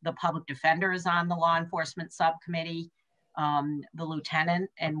 The public defender is on the law enforcement subcommittee, the lieutenant,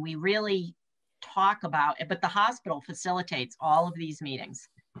 and we really talk about it, but the hospital facilitates all of these meetings.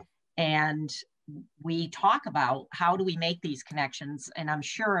 And we talk about how do we make these connections. And I'm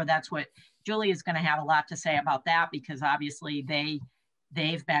sure that's what Julie is going to have a lot to say about that, because obviously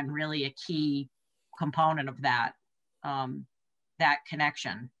they've been really a key component of that, that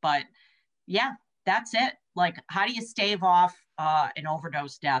connection. But yeah, that's it. Like, how do you stave off an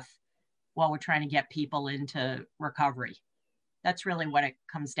overdose death while we're trying to get people into recovery? That's really what it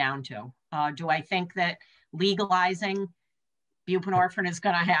comes down to. Do I think that legalizing buprenorphine is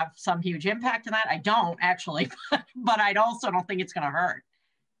going to have some huge impact on that? I don't actually, but I also don't think it's going to hurt.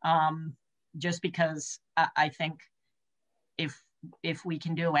 Just because I think if we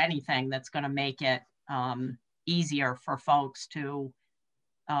can do anything that's going to make it easier for folks to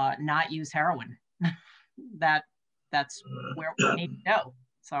not use heroin, that's where we need to go.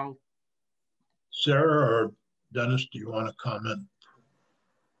 So, Sarah or Dennis, do you want to comment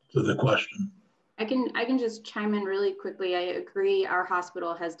to the question? I can just chime in really quickly. I agree. Our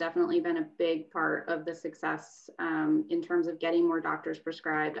hospital has definitely been a big part of the success in terms of getting more doctors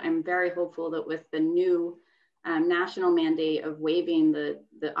prescribed. I'm very hopeful that with the new national mandate of waiving the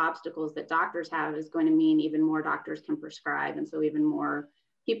obstacles that doctors have is going to mean even more doctors can prescribe. And so even more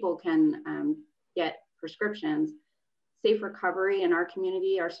people can get prescriptions. Safe recovery in our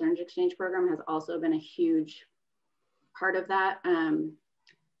community, our syringe exchange program has also been a huge part of that.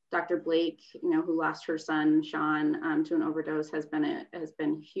 Dr. Blake, who lost her son, Sean, to an overdose has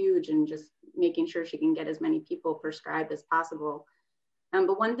been huge in just making sure she can get as many people prescribed as possible.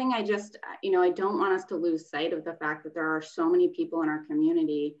 But one thing I don't want us to lose sight of the fact that there are so many people in our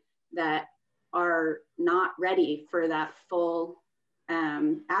community that are not ready for that full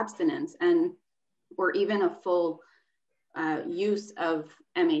abstinence or even a full use of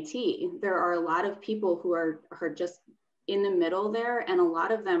MAT. There are a lot of people who are just in the middle there, and a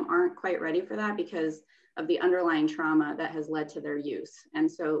lot of them aren't quite ready for that because of the underlying trauma that has led to their use.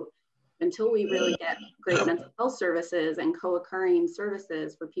 And so until we really get great mental health services and co-occurring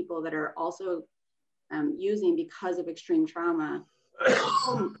services for people that are also using because of extreme trauma,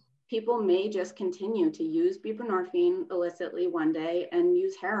 people may just continue to use buprenorphine illicitly one day and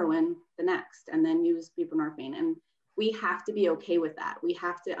use heroin the next, and then use buprenorphine. And we have to be okay with that. We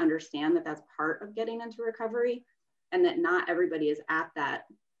have to understand that that's part of getting into recovery, and that not everybody is at that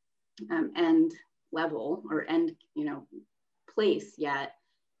end level or end place yet.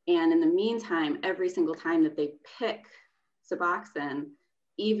 And in the meantime, every single time that they pick Suboxone,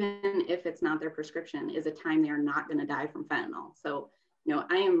 even if it's not their prescription, is a time they are not going to die from fentanyl. So,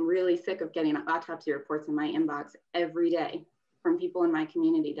 I am really sick of getting autopsy reports in my inbox every day from people in my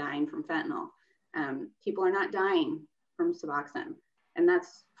community dying from fentanyl. People are not dying from Suboxone. And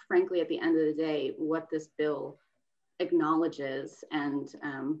that's frankly, at the end of the day, what this bill acknowledges and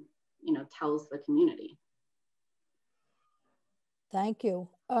tells the community. Thank you.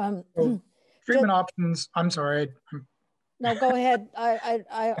 Treatment options. I'm sorry. No, go ahead.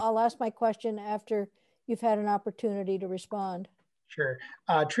 I'll ask my question after you've had an opportunity to respond. Sure.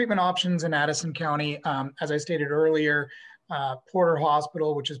 Treatment options in Addison County, as I stated earlier, Porter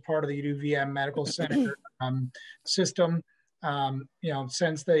Hospital, which is part of the UVM Medical Center system,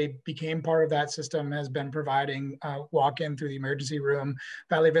 since they became part of that system, has been providing walk-in through the emergency room.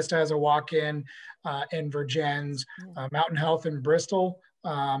 Valley Vista has a walk-in in Virgins. Mountain Health in Bristol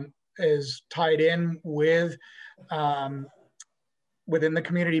is tied in with within the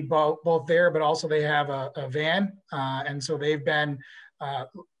community, both there, but also they have a van, and so they've been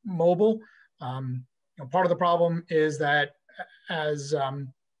mobile. Part of the problem is that as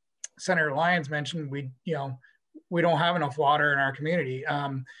Senator Lyons mentioned, we don't have enough water in our community.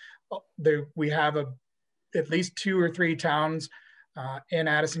 We have at least 2 or 3 towns in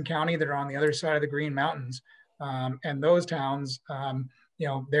Addison County that are on the other side of the Green Mountains. And those towns,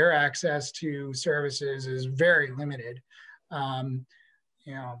 their access to services is very limited. And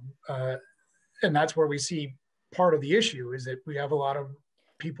that's where we see part of the issue, is that we have a lot of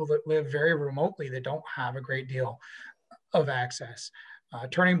people that live very remotely that don't have a great deal of access.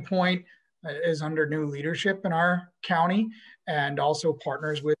 Turning Point is under new leadership in our county and also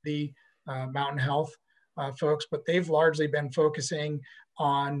partners with the Mountain Health folks, but they've largely been focusing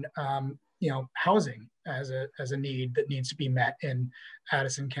on housing as a need that needs to be met in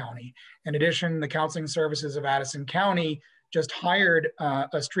Addison County. In addition, the Counseling Services of Addison County just hired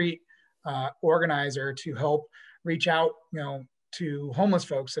a street organizer to help reach out, to homeless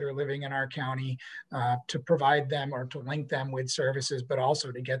folks that are living in our county, to provide them or to link them with services, but also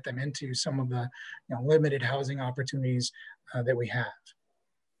to get them into some of the limited housing opportunities that we have.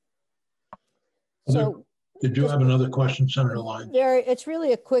 So, did you have another question, Senator Lyons? It's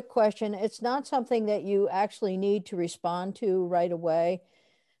really a quick question. It's not something that you actually need to respond to right away,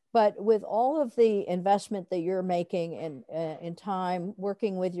 but with all of the investment that you're making in time,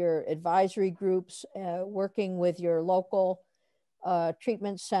 working with your advisory groups, working with your local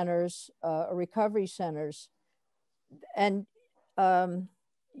treatment centers, recovery centers, and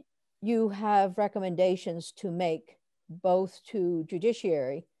you have recommendations to make both to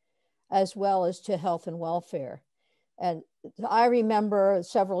judiciary as well as to health and welfare. And I remember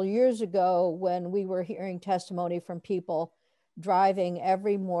several years ago when we were hearing testimony from people driving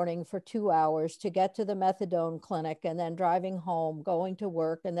every morning for 2 hours to get to the methadone clinic and then driving home, going to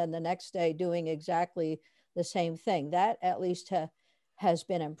work, and then the next day doing exactly the same thing. That at least has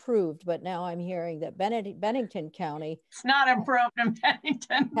been improved, but now I'm hearing that Bennington County— It's not improved in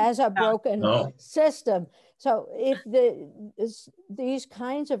Bennington. —has a broken system. So if these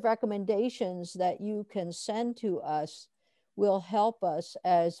kinds of recommendations that you can send to us will help us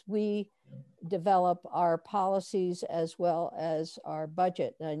as we develop our policies as well as our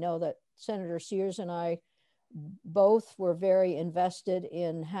budget. And I know that Senator Sears and I both were very invested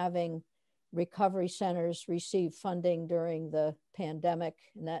in having recovery centers receive funding during the pandemic,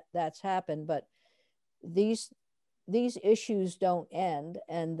 and that's happened, but these issues don't end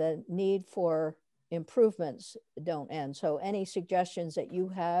and the need for improvements don't end. So any suggestions that you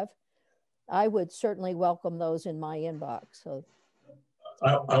have, I would certainly welcome those in my inbox. So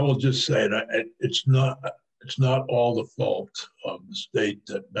I will just say that it's not all the fault of the state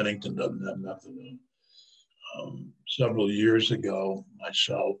that Bennington doesn't have methadone. Several years ago,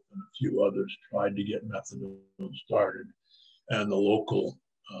 myself and a few others tried to get methadone started, and the local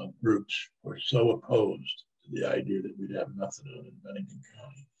groups were so opposed to the idea that we'd have methadone in Bennington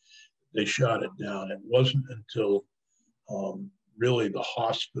County. They shot it down. It wasn't until really the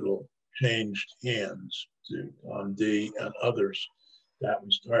hospital changed hands to D and others that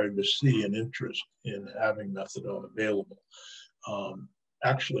we started to see an interest in having methadone available.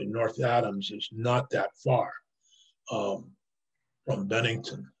 Actually, North Adams is not that far from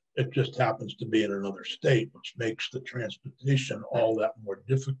Bennington. It just happens to be in another state, which makes the transportation all that more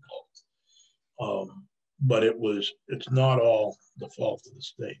difficult. But it's not all the fault of the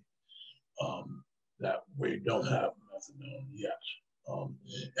state that we don't have methadone yet.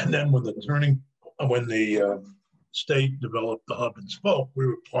 And then when the state developed the hub and spoke, we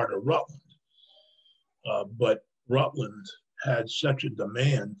were part of Rutland. But Rutland had such a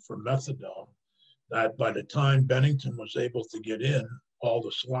demand for methadone that by the time Bennington was able to get in, all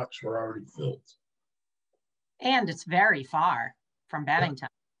the slots were already filled. And it's very far from Bennington.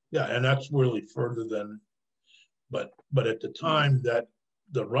 Yeah, and that's really further than, but at the time that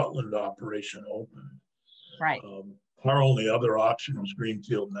the Rutland operation opened, right, our only other option was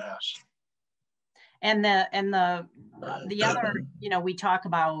Greenfield, Mass. And the other, we talk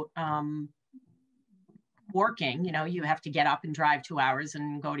about working, you have to get up and drive 2 hours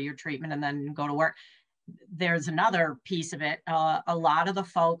and go to your treatment and then go to work. There's another piece of it. A lot of the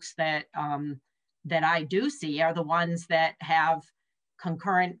folks that I do see are the ones that have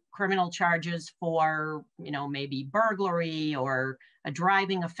concurrent criminal charges for, maybe burglary or a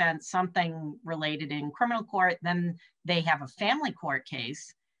driving offense, something related in criminal court. Then they have a family court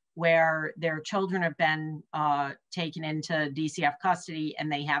case where their children have been taken into DCF custody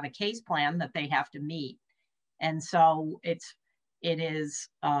and they have a case plan that they have to meet. And so it is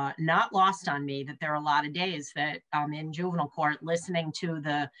not lost on me that there are a lot of days that I'm in juvenile court listening to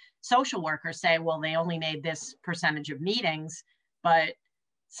the social worker say, well, they only made this percentage of meetings, but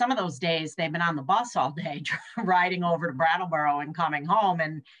some of those days they've been on the bus all day riding over to Brattleboro and coming home,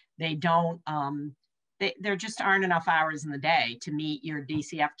 and they don't, there just aren't enough hours in the day to meet your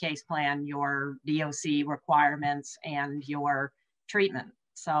DCF case plan, your DOC requirements, and your treatment.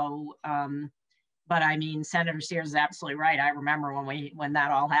 So, but I mean, Senator Sears is absolutely right. I remember when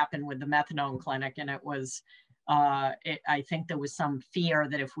that all happened with the methadone clinic, and it was, I think there was some fear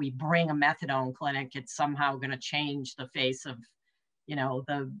that if we bring a methadone clinic, it's somehow going to change the face of, you know,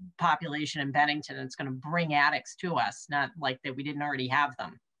 the population in Bennington. It's going to bring addicts to us, not like that we didn't already have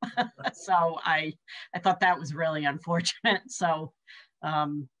them. So I thought that was really unfortunate. So,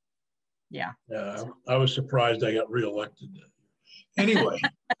 yeah. Yeah, I was surprised I got reelected. Anyway,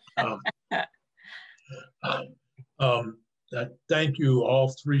 thank you,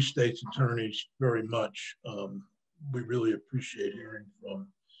 all three states' attorneys, very much. We really appreciate hearing from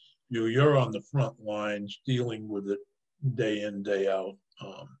you. You're on the front lines dealing with it day in, day out.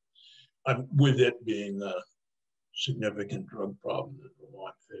 With it being a significant drug problem that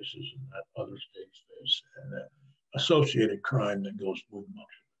Vermont faces and that other states face, and that associated crime that goes with much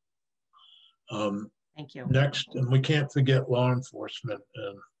of it. Thank you. Next, and we can't forget law enforcement,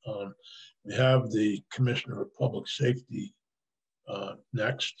 and we have the Commissioner of Public Safety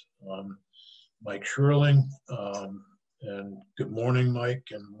next, Mike Sherling. And good morning, Mike,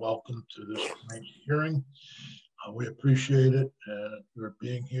 and welcome to this hearing. We appreciate it and your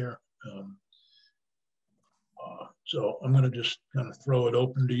being here. So I'm going to just kind of throw it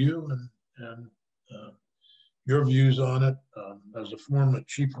open to you and your views on it. As a former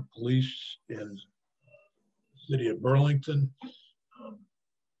chief of police in the city of Burlington,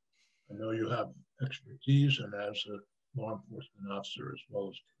 I know you have expertise, and as a law enforcement officer as well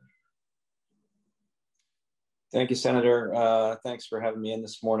as commissioner. Thank you, Senator. Thanks for having me in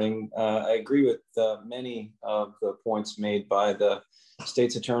this morning. I agree with many of the points made by the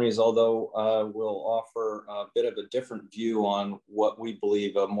state's attorneys, although we'll offer a bit of a different view on what we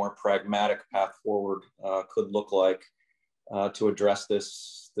believe a more pragmatic path forward could look like to address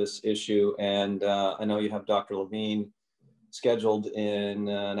this issue. And I know you have Dr. Levine scheduled in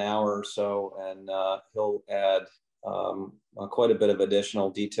an hour or so, and he'll add quite a bit of additional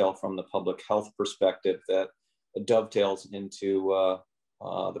detail from the public health perspective that dovetails into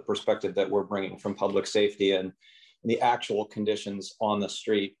the perspective that we're bringing from public safety and the actual conditions on the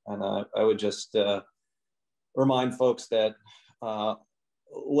street. And I would just remind folks that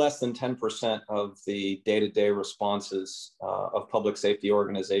less than 10% of the day-to-day responses of public safety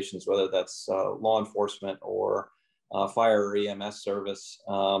organizations, whether that's law enforcement or fire or EMS service,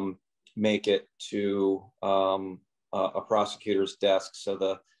 make it to a prosecutor's desk. So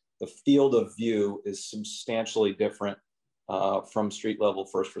the field of view is substantially different from street level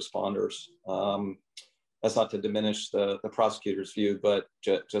first responders. That's not to diminish the prosecutor's view, but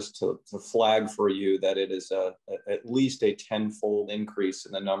just to flag for you that it is at least a 10-fold increase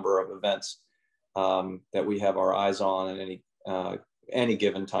in the number of events that we have our eyes on in any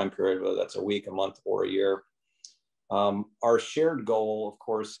given time period, whether that's a week, a month, or a year. Our shared goal, of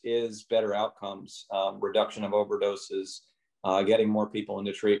course, is better outcomes, reduction of overdoses, getting more people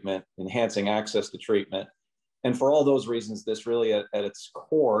into treatment, enhancing access to treatment. And for all those reasons, this really at its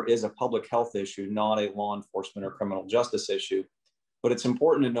core is a public health issue, not a law enforcement or criminal justice issue. But it's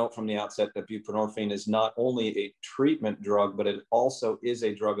important to note from the outset that buprenorphine is not only a treatment drug, but it also is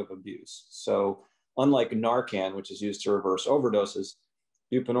a drug of abuse. So unlike Narcan, which is used to reverse overdoses,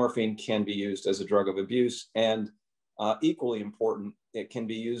 buprenorphine can be used as a drug of abuse. And equally important, it can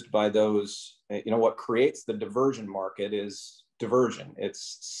be used by those, what creates the diversion market is diversion.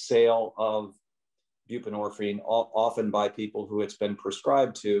 It's sale of buprenorphine, often by people who it's been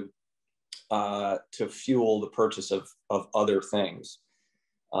prescribed to fuel the purchase of other things.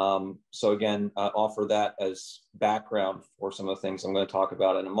 So again, offer that as background for some of the things I'm going to talk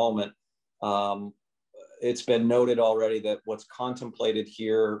about in a moment. It's been noted already that what's contemplated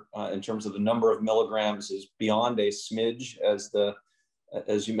here in terms of the number of milligrams is beyond a smidge,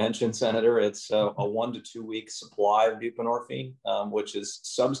 as you mentioned, Senator. It's a 1 to 2 week supply of buprenorphine, which is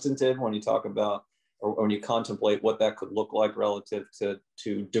substantive when you talk about, or when you contemplate what that could look like relative to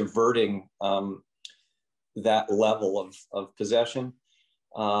diverting that level of possession.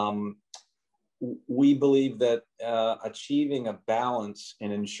 We believe that achieving a balance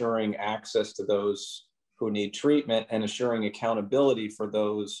in ensuring access to those who need treatment and assuring accountability for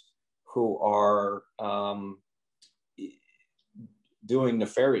those who are doing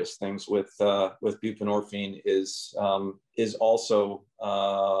nefarious things with buprenorphine is also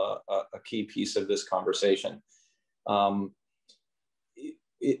a key piece of this conversation.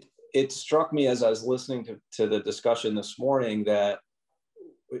 It struck me as I was listening to the discussion this morning that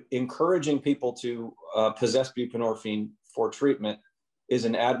encouraging people to possess buprenorphine for treatment is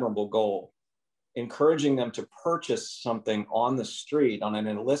an admirable goal. Encouraging them to purchase something on the street on an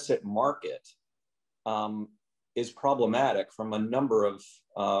illicit market is problematic from a number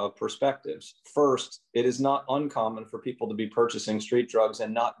of perspectives. First, it is not uncommon for people to be purchasing street drugs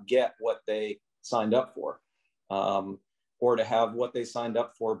and not get what they signed up for, or to have what they signed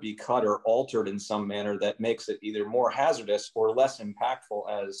up for be cut or altered in some manner that makes it either more hazardous or less impactful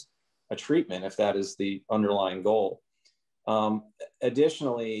as a treatment, if that is the underlying goal.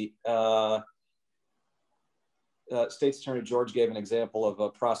 Additionally, State's Attorney George gave an example of a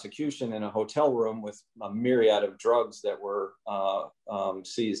prosecution in a hotel room with a myriad of drugs that were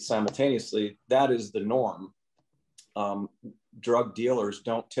seized simultaneously. That is the norm. Drug dealers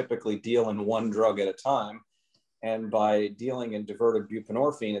don't typically deal in one drug at a time. And by dealing in diverted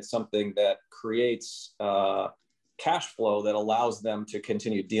buprenorphine, it's something that creates cash flow that allows them to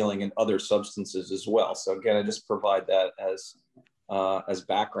continue dealing in other substances as well. So again, I just provide that as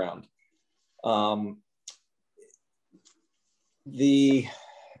background. To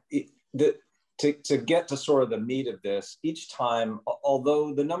get to sort of the meat of this, each time,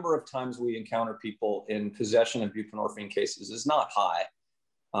 although the number of times we encounter people in possession of buprenorphine cases is not high,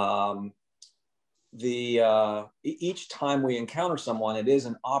 each time we encounter someone, it is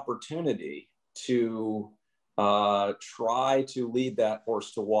an opportunity to try to lead that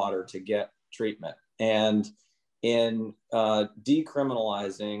horse to water to get treatment. And in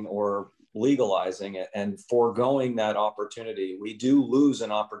decriminalizing or legalizing it and foregoing that opportunity, we do lose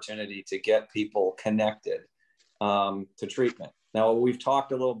an opportunity to get people connected to treatment. Now, we've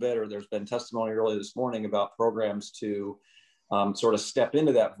talked a little bit, or there's been testimony earlier this morning about programs to sort of step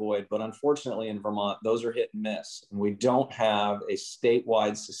into that void, but unfortunately in Vermont, those are hit and miss. And we don't have a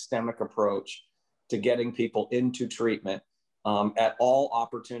statewide systemic approach to getting people into treatment at all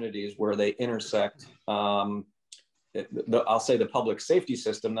opportunities where they intersect I'll say the public safety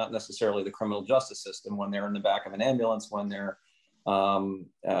system, not necessarily the criminal justice system, when they're in the back of an ambulance, when they're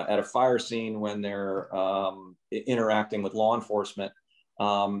at a fire scene, when they're interacting with law enforcement,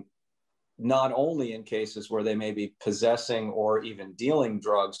 not only in cases where they may be possessing or even dealing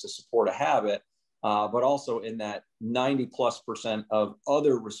drugs to support a habit, but also in that 90+% of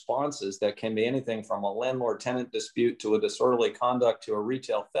other responses that can be anything from a landlord-tenant dispute to a disorderly conduct to a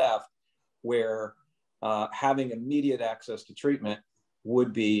retail theft, where having immediate access to treatment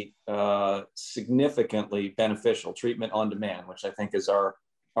would be significantly beneficial. Treatment on demand, which I think is our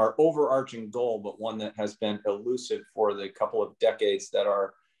overarching goal, but one that has been elusive for the couple of decades that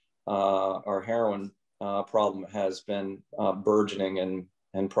our heroin problem has been burgeoning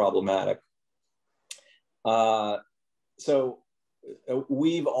and problematic. So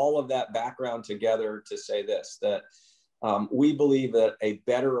weave all of that background together to say this, that we believe that a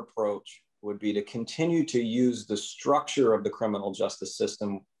better approach would be to continue to use the structure of the criminal justice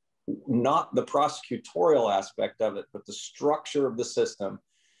system, not the prosecutorial aspect of it, but the structure of the system,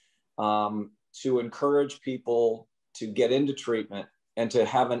 to encourage people to get into treatment and to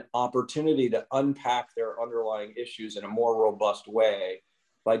have an opportunity to unpack their underlying issues in a more robust way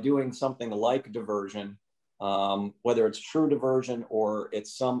by doing something like diversion, whether it's true diversion or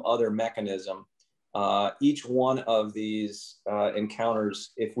it's some other mechanism. Each one of these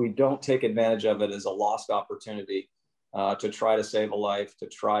encounters, if we don't take advantage of it, is a lost opportunity to try to save a life, to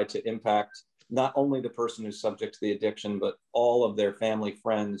try to impact not only the person who's subject to the addiction, but all of their family,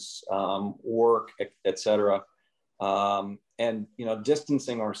 friends, work, et cetera. And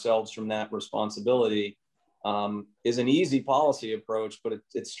distancing ourselves from that responsibility is an easy policy approach, but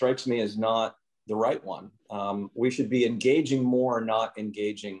it strikes me as not the right one. We should be engaging more, not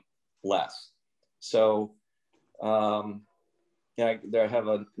engaging less. So I have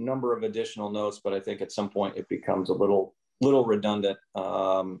a number of additional notes, but I think at some point it becomes a little redundant.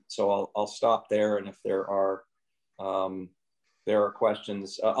 So I'll stop there, and if there are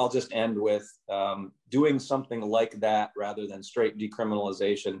questions, I'll just end with doing something like that rather than straight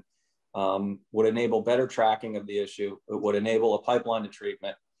decriminalization would enable better tracking of the issue. It would enable a pipeline to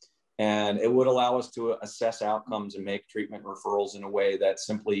treatment, and it would allow us to assess outcomes and make treatment referrals in a way that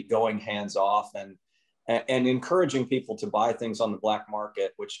simply going hands off and encouraging people to buy things on the black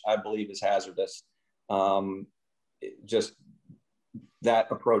market, which I believe is hazardous. Just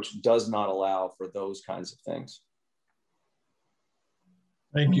that approach does not allow for those kinds of things.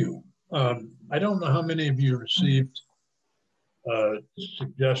 Thank you. I don't know how many of you received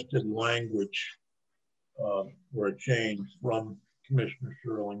suggested language or a change from Commissioner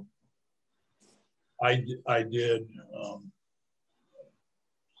Sherling. I did.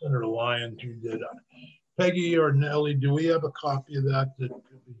 Senator Lyons, you did. Peggy or Nellie, do we have a copy of that that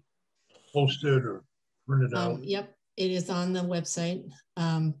could be posted or printed out? Yep, it is on the website,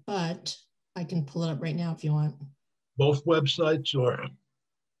 but I can pull it up right now if you want. Both websites or?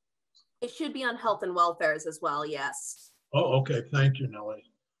 It should be on Health and Welfare's as well, yes. Oh, okay. Thank you, Nellie.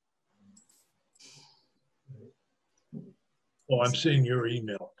 Oh, I'm seeing your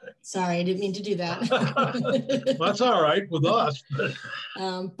email. Sorry, I didn't mean to do that. That's all right with us.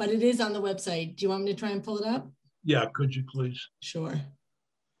 But it is on the website. Do you want me to try and pull it up? Yeah, could you please? Sure.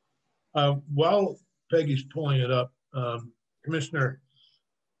 While Peggy's pulling it up, Commissioner,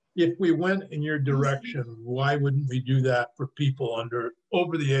 if we went in your direction, why wouldn't we do that for people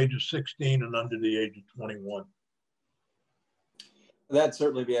over the age of 16 and under the age of 21? That'd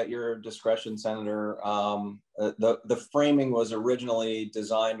certainly be at your discretion, Senator. The framing was originally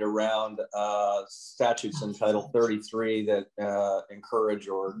designed around statutes in Title 33 that encourage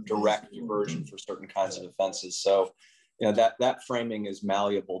or direct diversion for certain kinds of offenses. So, you know, that framing is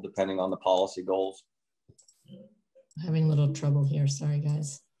malleable depending on the policy goals. Having a little trouble here. Sorry,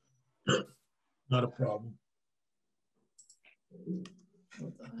 guys. Not a problem.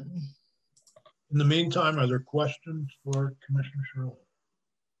 Hold on. In the meantime, are there questions for Commissioner Shirley?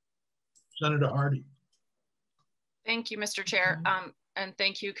 Senator Hardy. Thank you, Mr. Chair. And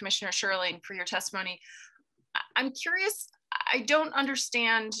thank you, Commissioner Shirley, for your testimony. I'm curious, I don't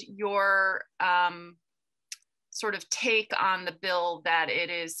understand your sort of take on the bill that it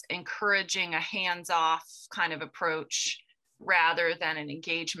is encouraging a hands-off kind of approach rather than an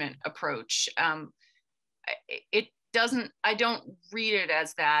engagement approach. I don't read it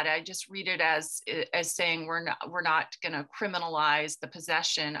as that. I just read it as saying we're not going to criminalize the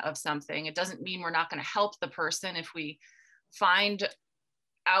possession of something. It doesn't mean we're not going to help the person if we find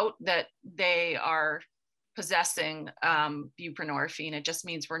out that they are possessing buprenorphine. It just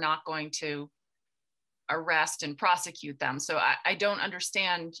means we're not going to arrest and prosecute them. So I don't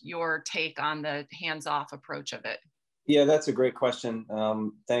understand your take on the hands-off approach of it. Yeah, that's a great question.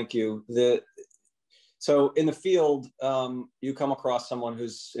 Thank you. So in the field, you come across someone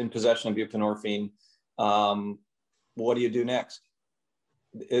who's in possession of buprenorphine. What do you do next?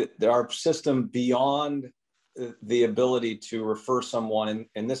 Our system, beyond the ability to refer someone,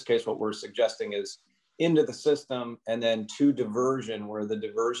 in this case, what we're suggesting is into the system and then to diversion, where the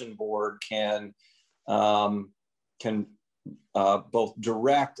diversion board can both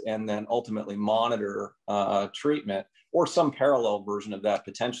direct and then ultimately monitor treatment, or some parallel version of that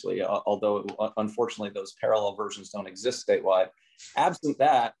potentially, although unfortunately those parallel versions don't exist statewide. Absent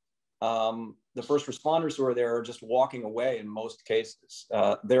that, the first responders who are there are just walking away in most cases.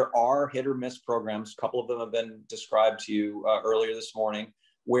 There are hit or miss programs, a couple of them have been described to you earlier this morning,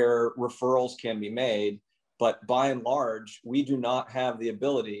 where referrals can be made, but by and large, we do not have the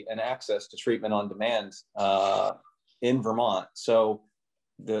ability and access to treatment on demand in Vermont. So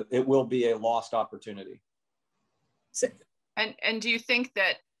it will be a lost opportunity. And do you think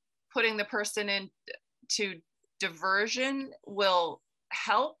that putting the person into diversion will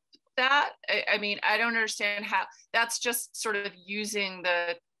help that? I mean, I don't understand how that's just sort of using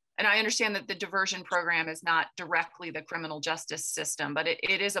and I understand that the diversion program is not directly the criminal justice system, but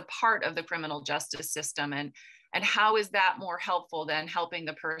it is a part of the criminal justice system. And how is that more helpful than helping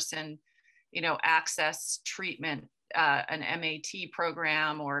the person, you know, access treatment, an MAT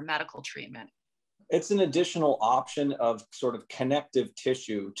program or medical treatment? It's an additional option of sort of connective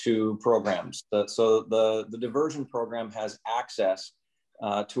tissue to programs. So the diversion program has access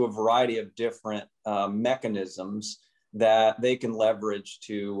to a variety of different mechanisms that they can leverage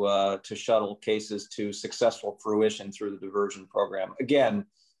to shuttle cases to successful fruition through the diversion program. Again,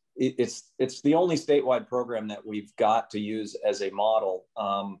 it's the only statewide program that we've got to use as a model.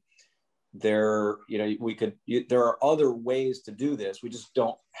 There are other ways to do this. We just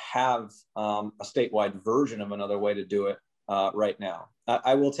don't have a statewide version of another way to do it right now.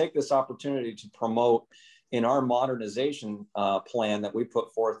 I will take this opportunity to promote in our modernization plan that we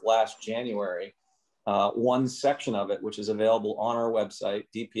put forth last January, one section of it, which is available on our website,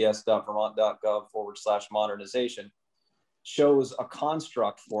 dps.vermont.gov/modernization, shows a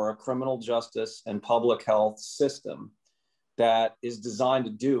construct for a criminal justice and public health system that is designed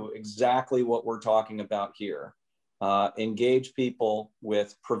to do exactly what we're talking about here. Engage people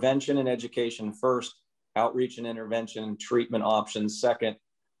with prevention and education first, outreach and intervention, treatment options second,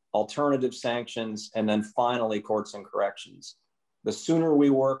 alternative sanctions, and then finally courts and corrections. The sooner we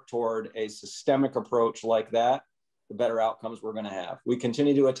work toward a systemic approach like that, the better outcomes we're going to have. We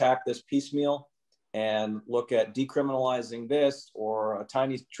continue to attack this piecemeal and look at decriminalizing this or a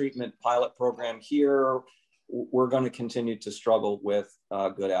tiny treatment pilot program here. We're going to continue to struggle with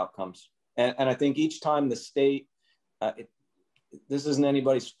good outcomes. And I think each time the state, this isn't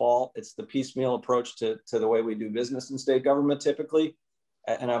anybody's fault. It's the piecemeal approach to the way we do business in state government typically.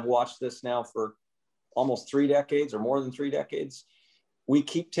 And I've watched this now for almost 3 decades or more than 3 decades. We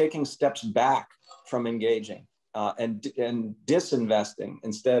keep taking steps back from engaging and disinvesting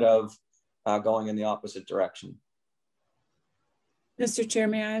instead of going in the opposite direction. Mr. Chair,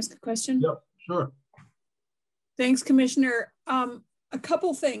 may I ask a question? Yep, sure. Thanks, Commissioner. A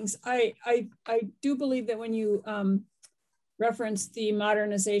couple things. I do believe that when you referenced the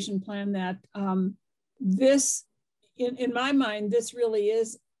modernization plan, that this, in my mind, this really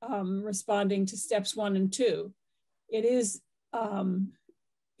is responding to steps 1 and 2. It is, or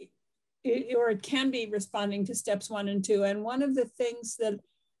it can be responding to steps 1 and 2. And one of the things that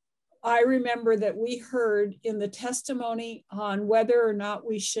I remember that we heard in the testimony on whether or not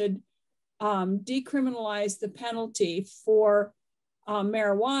we should decriminalize the penalty for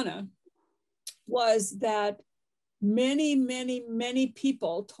marijuana was that many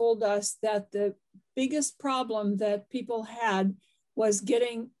people told us that the biggest problem that people had was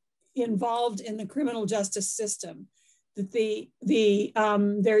getting involved in the criminal justice system. That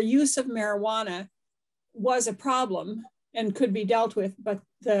their use of marijuana was a problem and could be dealt with, but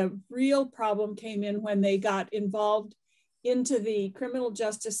the real problem came in when they got involved into the criminal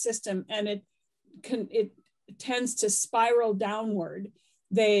justice system, and it tends to spiral downward.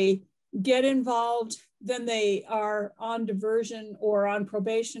 They get involved, then they are on diversion or on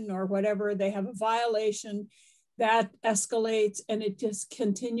probation or whatever. They have a violation that escalates, and it just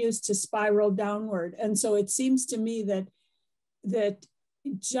continues to spiral downward. And so it seems to me that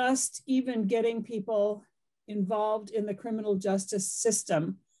just even getting people involved in the criminal justice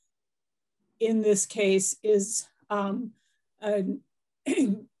system in this case is can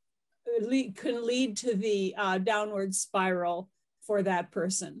lead to the downward spiral for that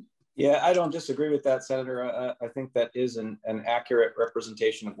person. Yeah, I don't disagree with that, Senator. I think that is an accurate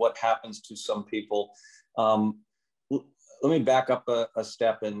representation of what happens to some people. Let me back up a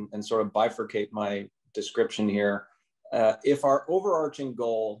step and sort of bifurcate my description here. If our overarching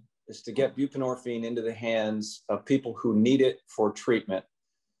goal is to get buprenorphine into the hands of people who need it for treatment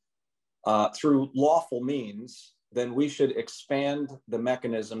through lawful means, then we should expand the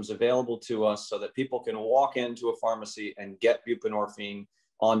mechanisms available to us so that people can walk into a pharmacy and get buprenorphine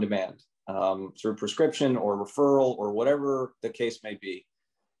on demand through prescription or referral or whatever the case may be,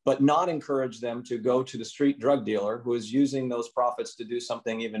 but not encourage them to go to the street drug dealer who is using those profits to do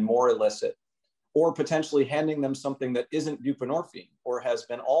something even more illicit, or potentially handing them something that isn't buprenorphine or has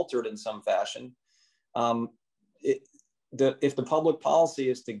been altered in some fashion. If the public policy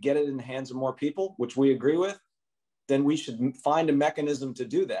is to get it in the hands of more people, which we agree with, then we should find a mechanism to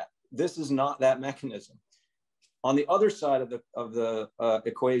do that. This is not that mechanism. On the other side of the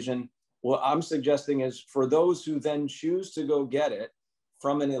equation, what I'm suggesting is for those who then choose to go get it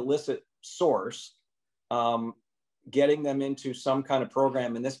from an illicit source, getting them into some kind of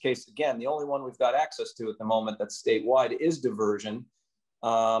program. In this case, again, the only one we've got access to at the moment that's statewide is diversion,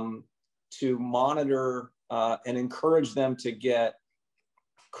 to monitor and encourage them to get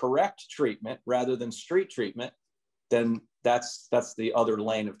correct treatment rather than street treatment, then that's the other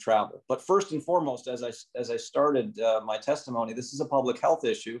lane of travel. But first and foremost, as I started my testimony, this is a public health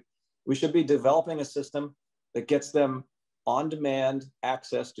issue. We should be developing a system that gets them on-demand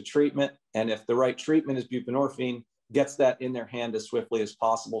access to treatment. And if the right treatment is buprenorphine, gets that in their hand as swiftly as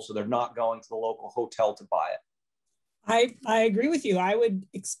possible so they're not going to the local hotel to buy it. I agree with you. I would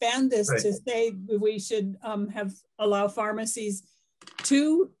expand this to say we should allow pharmacies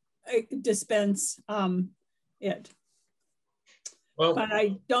to dispense it. Well, but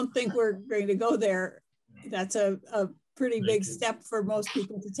I don't think we're going to go there. That's a pretty big step for most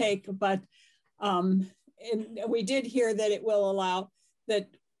people to take. But and we did hear that it will allow that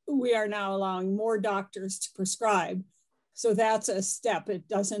we are now allowing more doctors to prescribe. So that's a step. It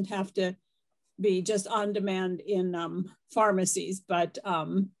doesn't have to be just on demand in pharmacies, but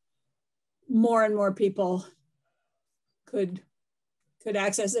more and more people could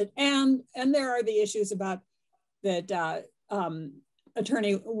access it. And there are the issues about that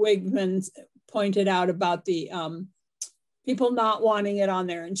Attorney Wigman pointed out about the people not wanting it on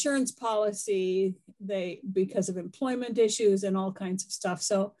their insurance policy, because of employment issues and all kinds of stuff.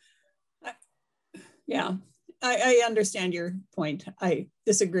 So I understand your point. I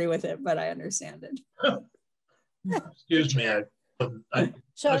disagree with it, but I understand it. Excuse me.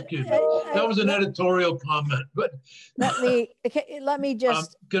 Excuse me. That was an editorial comment, but let me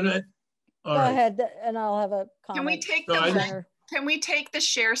just go ahead, and I'll have a comment. Can we take the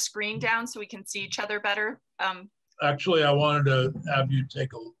share screen down so we can see each other better? Actually, I wanted to have you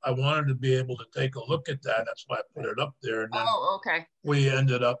I wanted to be able to take a look at that. That's why I put it up there. And then okay. we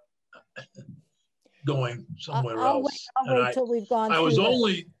ended up going somewhere else. I'll wait till we've gone through. I was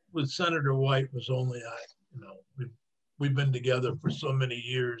only with Senator White was only you know, we've been together for so many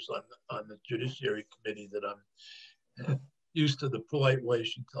years on the Judiciary Committee that I'm used to the polite way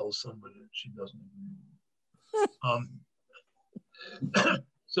she tells somebody that she doesn't agree.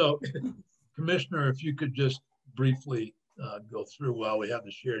 So, Commissioner, if you could just briefly go through while we have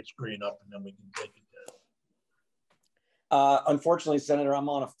the shared screen up, and then we can take it down. Unfortunately, Senator, I'm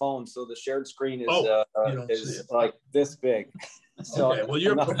on a phone, so the shared screen is like this big. So okay, well,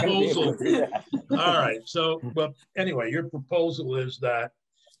 your proposal, all right. So, well, anyway, your proposal is that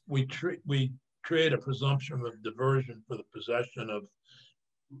we create a presumption of diversion for the possession of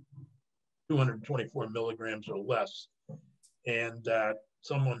 224 milligrams or less, and that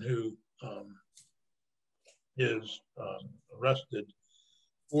someone who is arrested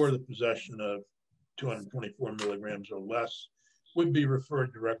for the possession of 224 milligrams or less would be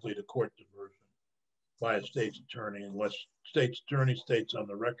referred directly to court diversion by a state's attorney, unless state's attorney states on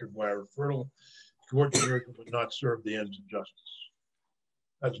the record why referral to court diversion would not serve the ends of justice.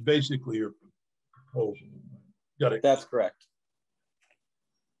 That's basically your proposal. Got it? That's correct.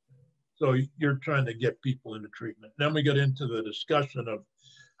 So you're trying to get people into treatment. Then we get into the discussion of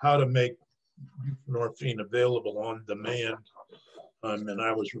how to make buprenorphine available on demand. And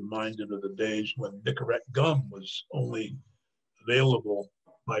I was reminded of the days when Nicorette gum was only available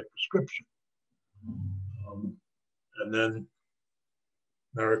by prescription. And then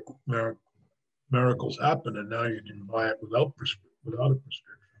miracles happen, and now you can buy it without a prescription.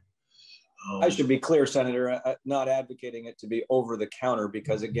 I should be clear, Senator, not advocating it to be over the counter,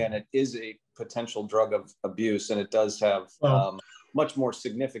 because again, it is a potential drug of abuse, and it does have much more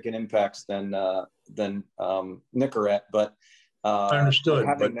significant impacts than Nicorette. But I understood.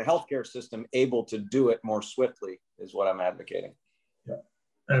 Having the healthcare system able to do it more swiftly is what I'm advocating. Yeah,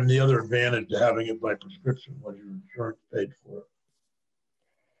 and the other advantage of having it by prescription was your insurance paid for it.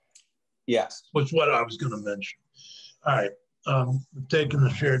 Yes, which what I was going to mention. All right. We've taken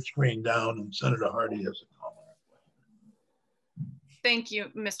the shared screen down, and Senator Hardy has a comment. Thank you,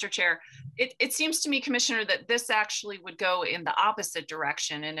 Mr. Chair. It seems to me, Commissioner, that this actually would go in the opposite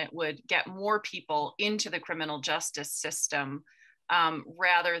direction, and it would get more people into the criminal justice system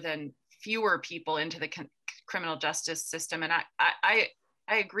rather than fewer people into the criminal justice system. And I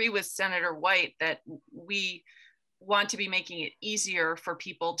agree with Senator White that we want to be making it easier for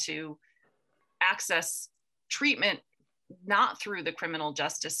people to access treatment not through the criminal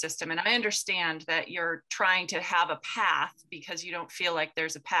justice system. And I understand that you're trying to have a path because you don't feel like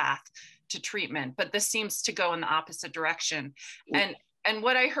there's a path to treatment, but this seems to go in the opposite direction. And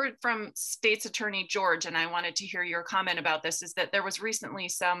what I heard from State's Attorney George, and I wanted to hear your comment about this, is that there was recently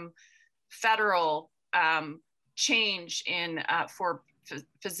some federal change in for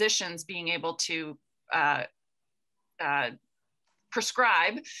physicians being able to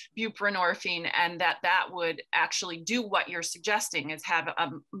prescribe buprenorphine, and that would actually do what you're suggesting, is have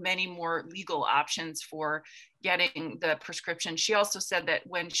many more legal options for getting the prescription. She also said that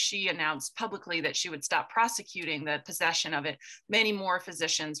when she announced publicly that she would stop prosecuting the possession of it, many more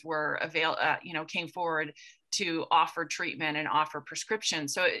physicians were came forward to offer treatment and offer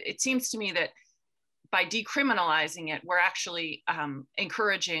prescriptions. So it seems to me that by decriminalizing it, we're actually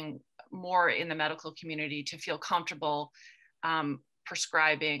encouraging more in the medical community to feel comfortable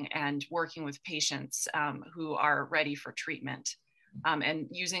prescribing and working with patients who are ready for treatment. And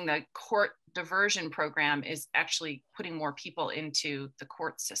using the court diversion program is actually putting more people into the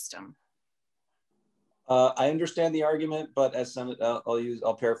court system. I understand the argument, but as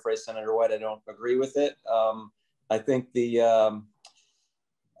I'll paraphrase Senator White, I don't agree with it. I think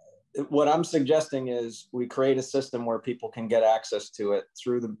what I'm suggesting is we create a system where people can get access to it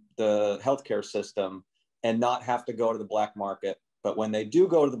through the healthcare system and not have to go to the black market. But when they do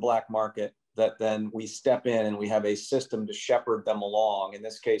go to the black market, that then we step in and we have a system to shepherd them along. In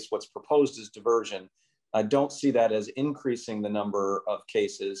this case, what's proposed is diversion. I don't see that as increasing the number of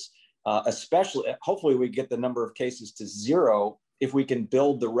cases, especially, hopefully we get the number of cases to zero if we can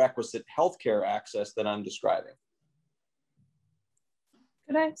build the requisite healthcare access that I'm describing.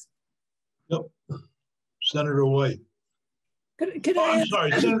 Could I ask? Yep. Senator White. I'm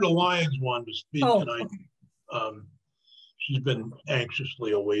sorry, Senator Lyons wanted to speak tonight. She's been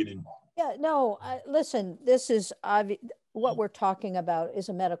anxiously awaiting. Yeah, no, listen, this is what we're talking about is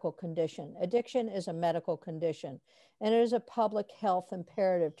a medical condition. Addiction is a medical condition, and it is a public health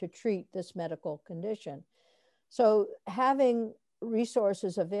imperative to treat this medical condition. So having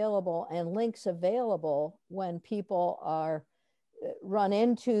resources available and links available when people are run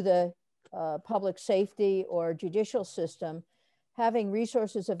into the public safety or judicial system, having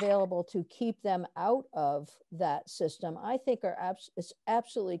resources available to keep them out of that system, I think is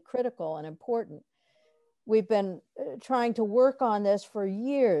absolutely critical and important. We've been trying to work on this for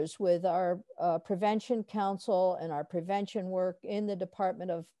years with our prevention council and our prevention work in the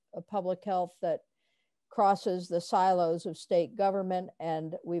Department of Public Health that crosses the silos of state government.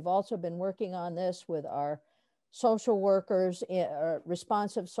 And we've also been working on this with our social workers,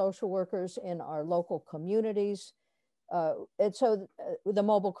 responsive social workers in our local communities. And so the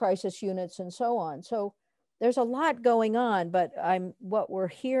mobile crisis units and so on. So there's a lot going on, but what we're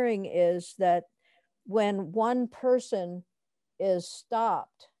hearing is that when one person is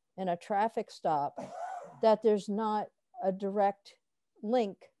stopped in a traffic stop, that there's not a direct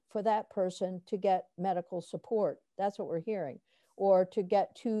link for that person to get medical support. That's what we're hearing, or to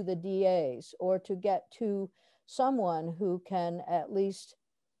get to the DAs, or to get to someone who can at least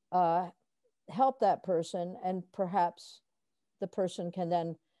help that person, and perhaps the person can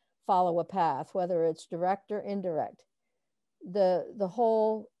then follow a path, whether it's direct or indirect. The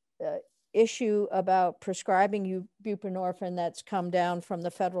whole issue about prescribing buprenorphine that's come down from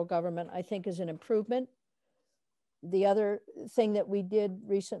the federal government, I think, is an improvement. The other thing that we did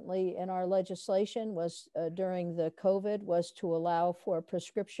recently in our legislation was during the COVID was to allow for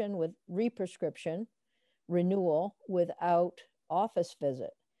prescription with represcription renewal without office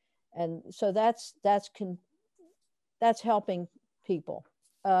visit. And so that's helping people.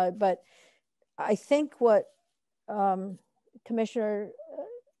 But I think what, Commissioner,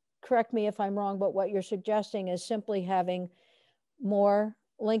 correct me if I'm wrong, but what you're suggesting is simply having more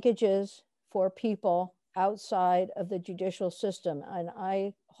linkages for people outside of the judicial system. And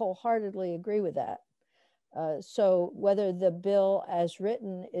I wholeheartedly agree with that. So whether the bill as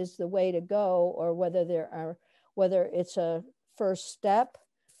written is the way to go, or whether it's a first step,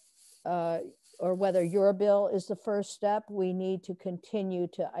 or whether your bill is the first step, we need to continue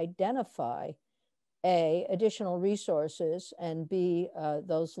to identify A, additional resources, and B,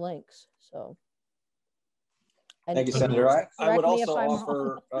 those links. So. Thank you, Senator. I would also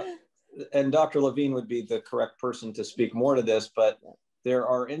offer, and Dr. Levine would be the correct person to speak more to this, but there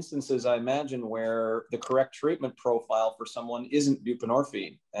are instances, I imagine, where the correct treatment profile for someone isn't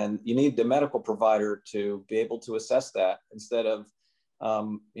buprenorphine, and you need the medical provider to be able to assess that instead of,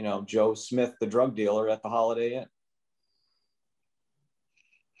 Joe Smith, the drug dealer at the Holiday Inn.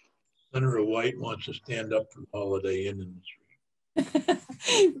 Senator White wants to stand up for the Holiday Inn industry.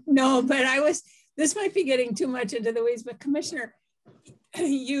 No, but this might be getting too much into the weeds, but Commissioner,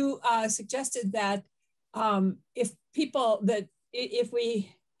 you suggested that if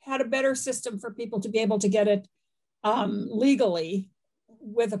we had a better system for people to be able to get it legally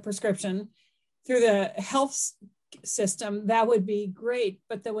with a prescription through the health system, that would be great.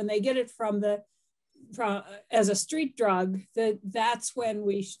 But then when they get it as a street drug, that's when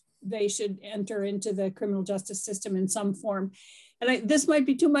they should enter into the criminal justice system in some form. And this might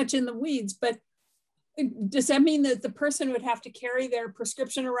be too much in the weeds, but does that mean that the person would have to carry their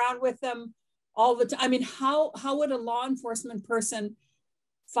prescription around with them all the time? I mean, how would a law enforcement person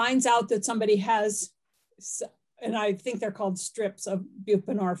finds out that somebody has, and I think they're called strips of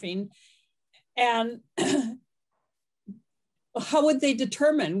buprenorphine, and how would they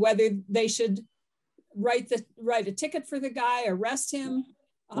determine whether they should write a ticket for the guy, arrest him?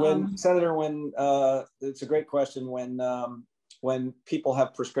 Senator, it's a great question. When people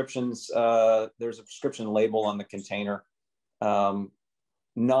have prescriptions, there's a prescription label on the container.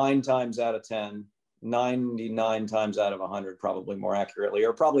 9 times out of 10, 99 times out of 100, probably more accurately,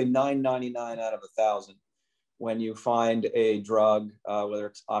 or probably 999 out of 1,000, when you find a drug, whether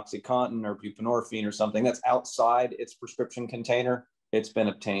it's OxyContin or buprenorphine or something that's outside its prescription container, it's been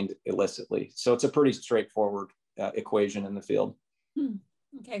obtained illicitly. So it's a pretty straightforward equation in the field.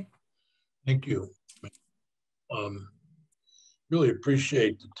 Okay. Thank you. Really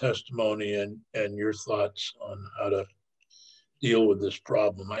appreciate the testimony and your thoughts on how to deal with this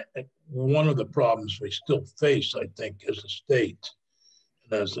problem. One of the problems we still face, I think, as a state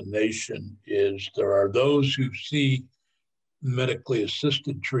and as a nation is there are those who see medically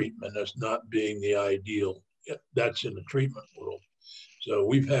assisted treatment as not being the ideal. That's in the treatment world. So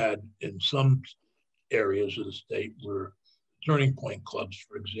we've had in some areas of the state where Turning Point clubs,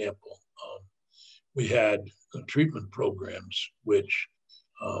 for example, we had treatment programs which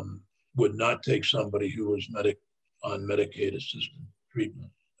would not take somebody who was on medical assisted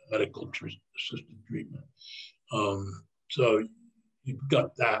treatment. So you've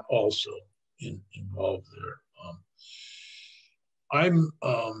got that also involved there. I'm,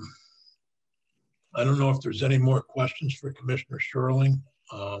 I don't know if there's any more questions for Commissioner Sherling.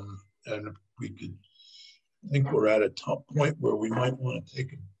 And if we could, I think we're at a top point where we might want to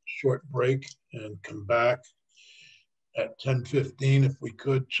take a short break and come back at 10:15 if we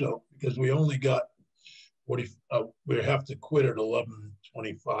could. So, because we only got 40, we have to quit at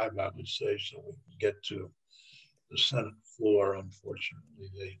 11:25, I would say, so we can get to the Senate floor. Unfortunately,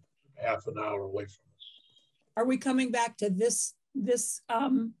 they half an hour away from us. Are we coming back to this?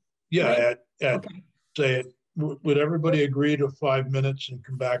 Yeah, at okay. Say, would everybody agree to 5 minutes and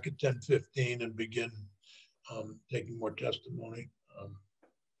come back at 10:15 and begin taking more testimony?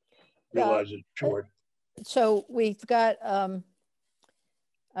 Realize it's short. So we've got, I'm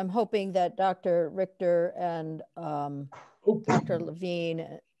hoping that Dr. Richter and Dr.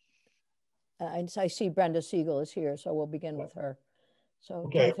 Levine, I see Brenda Siegel is here, so we'll begin with her. So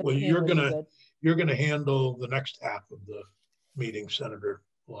okay, well, you're gonna handle the next half of the meeting, Senator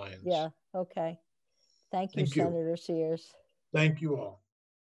Lyons. Yeah, okay. Thank you, Senator Sears. Thank you all.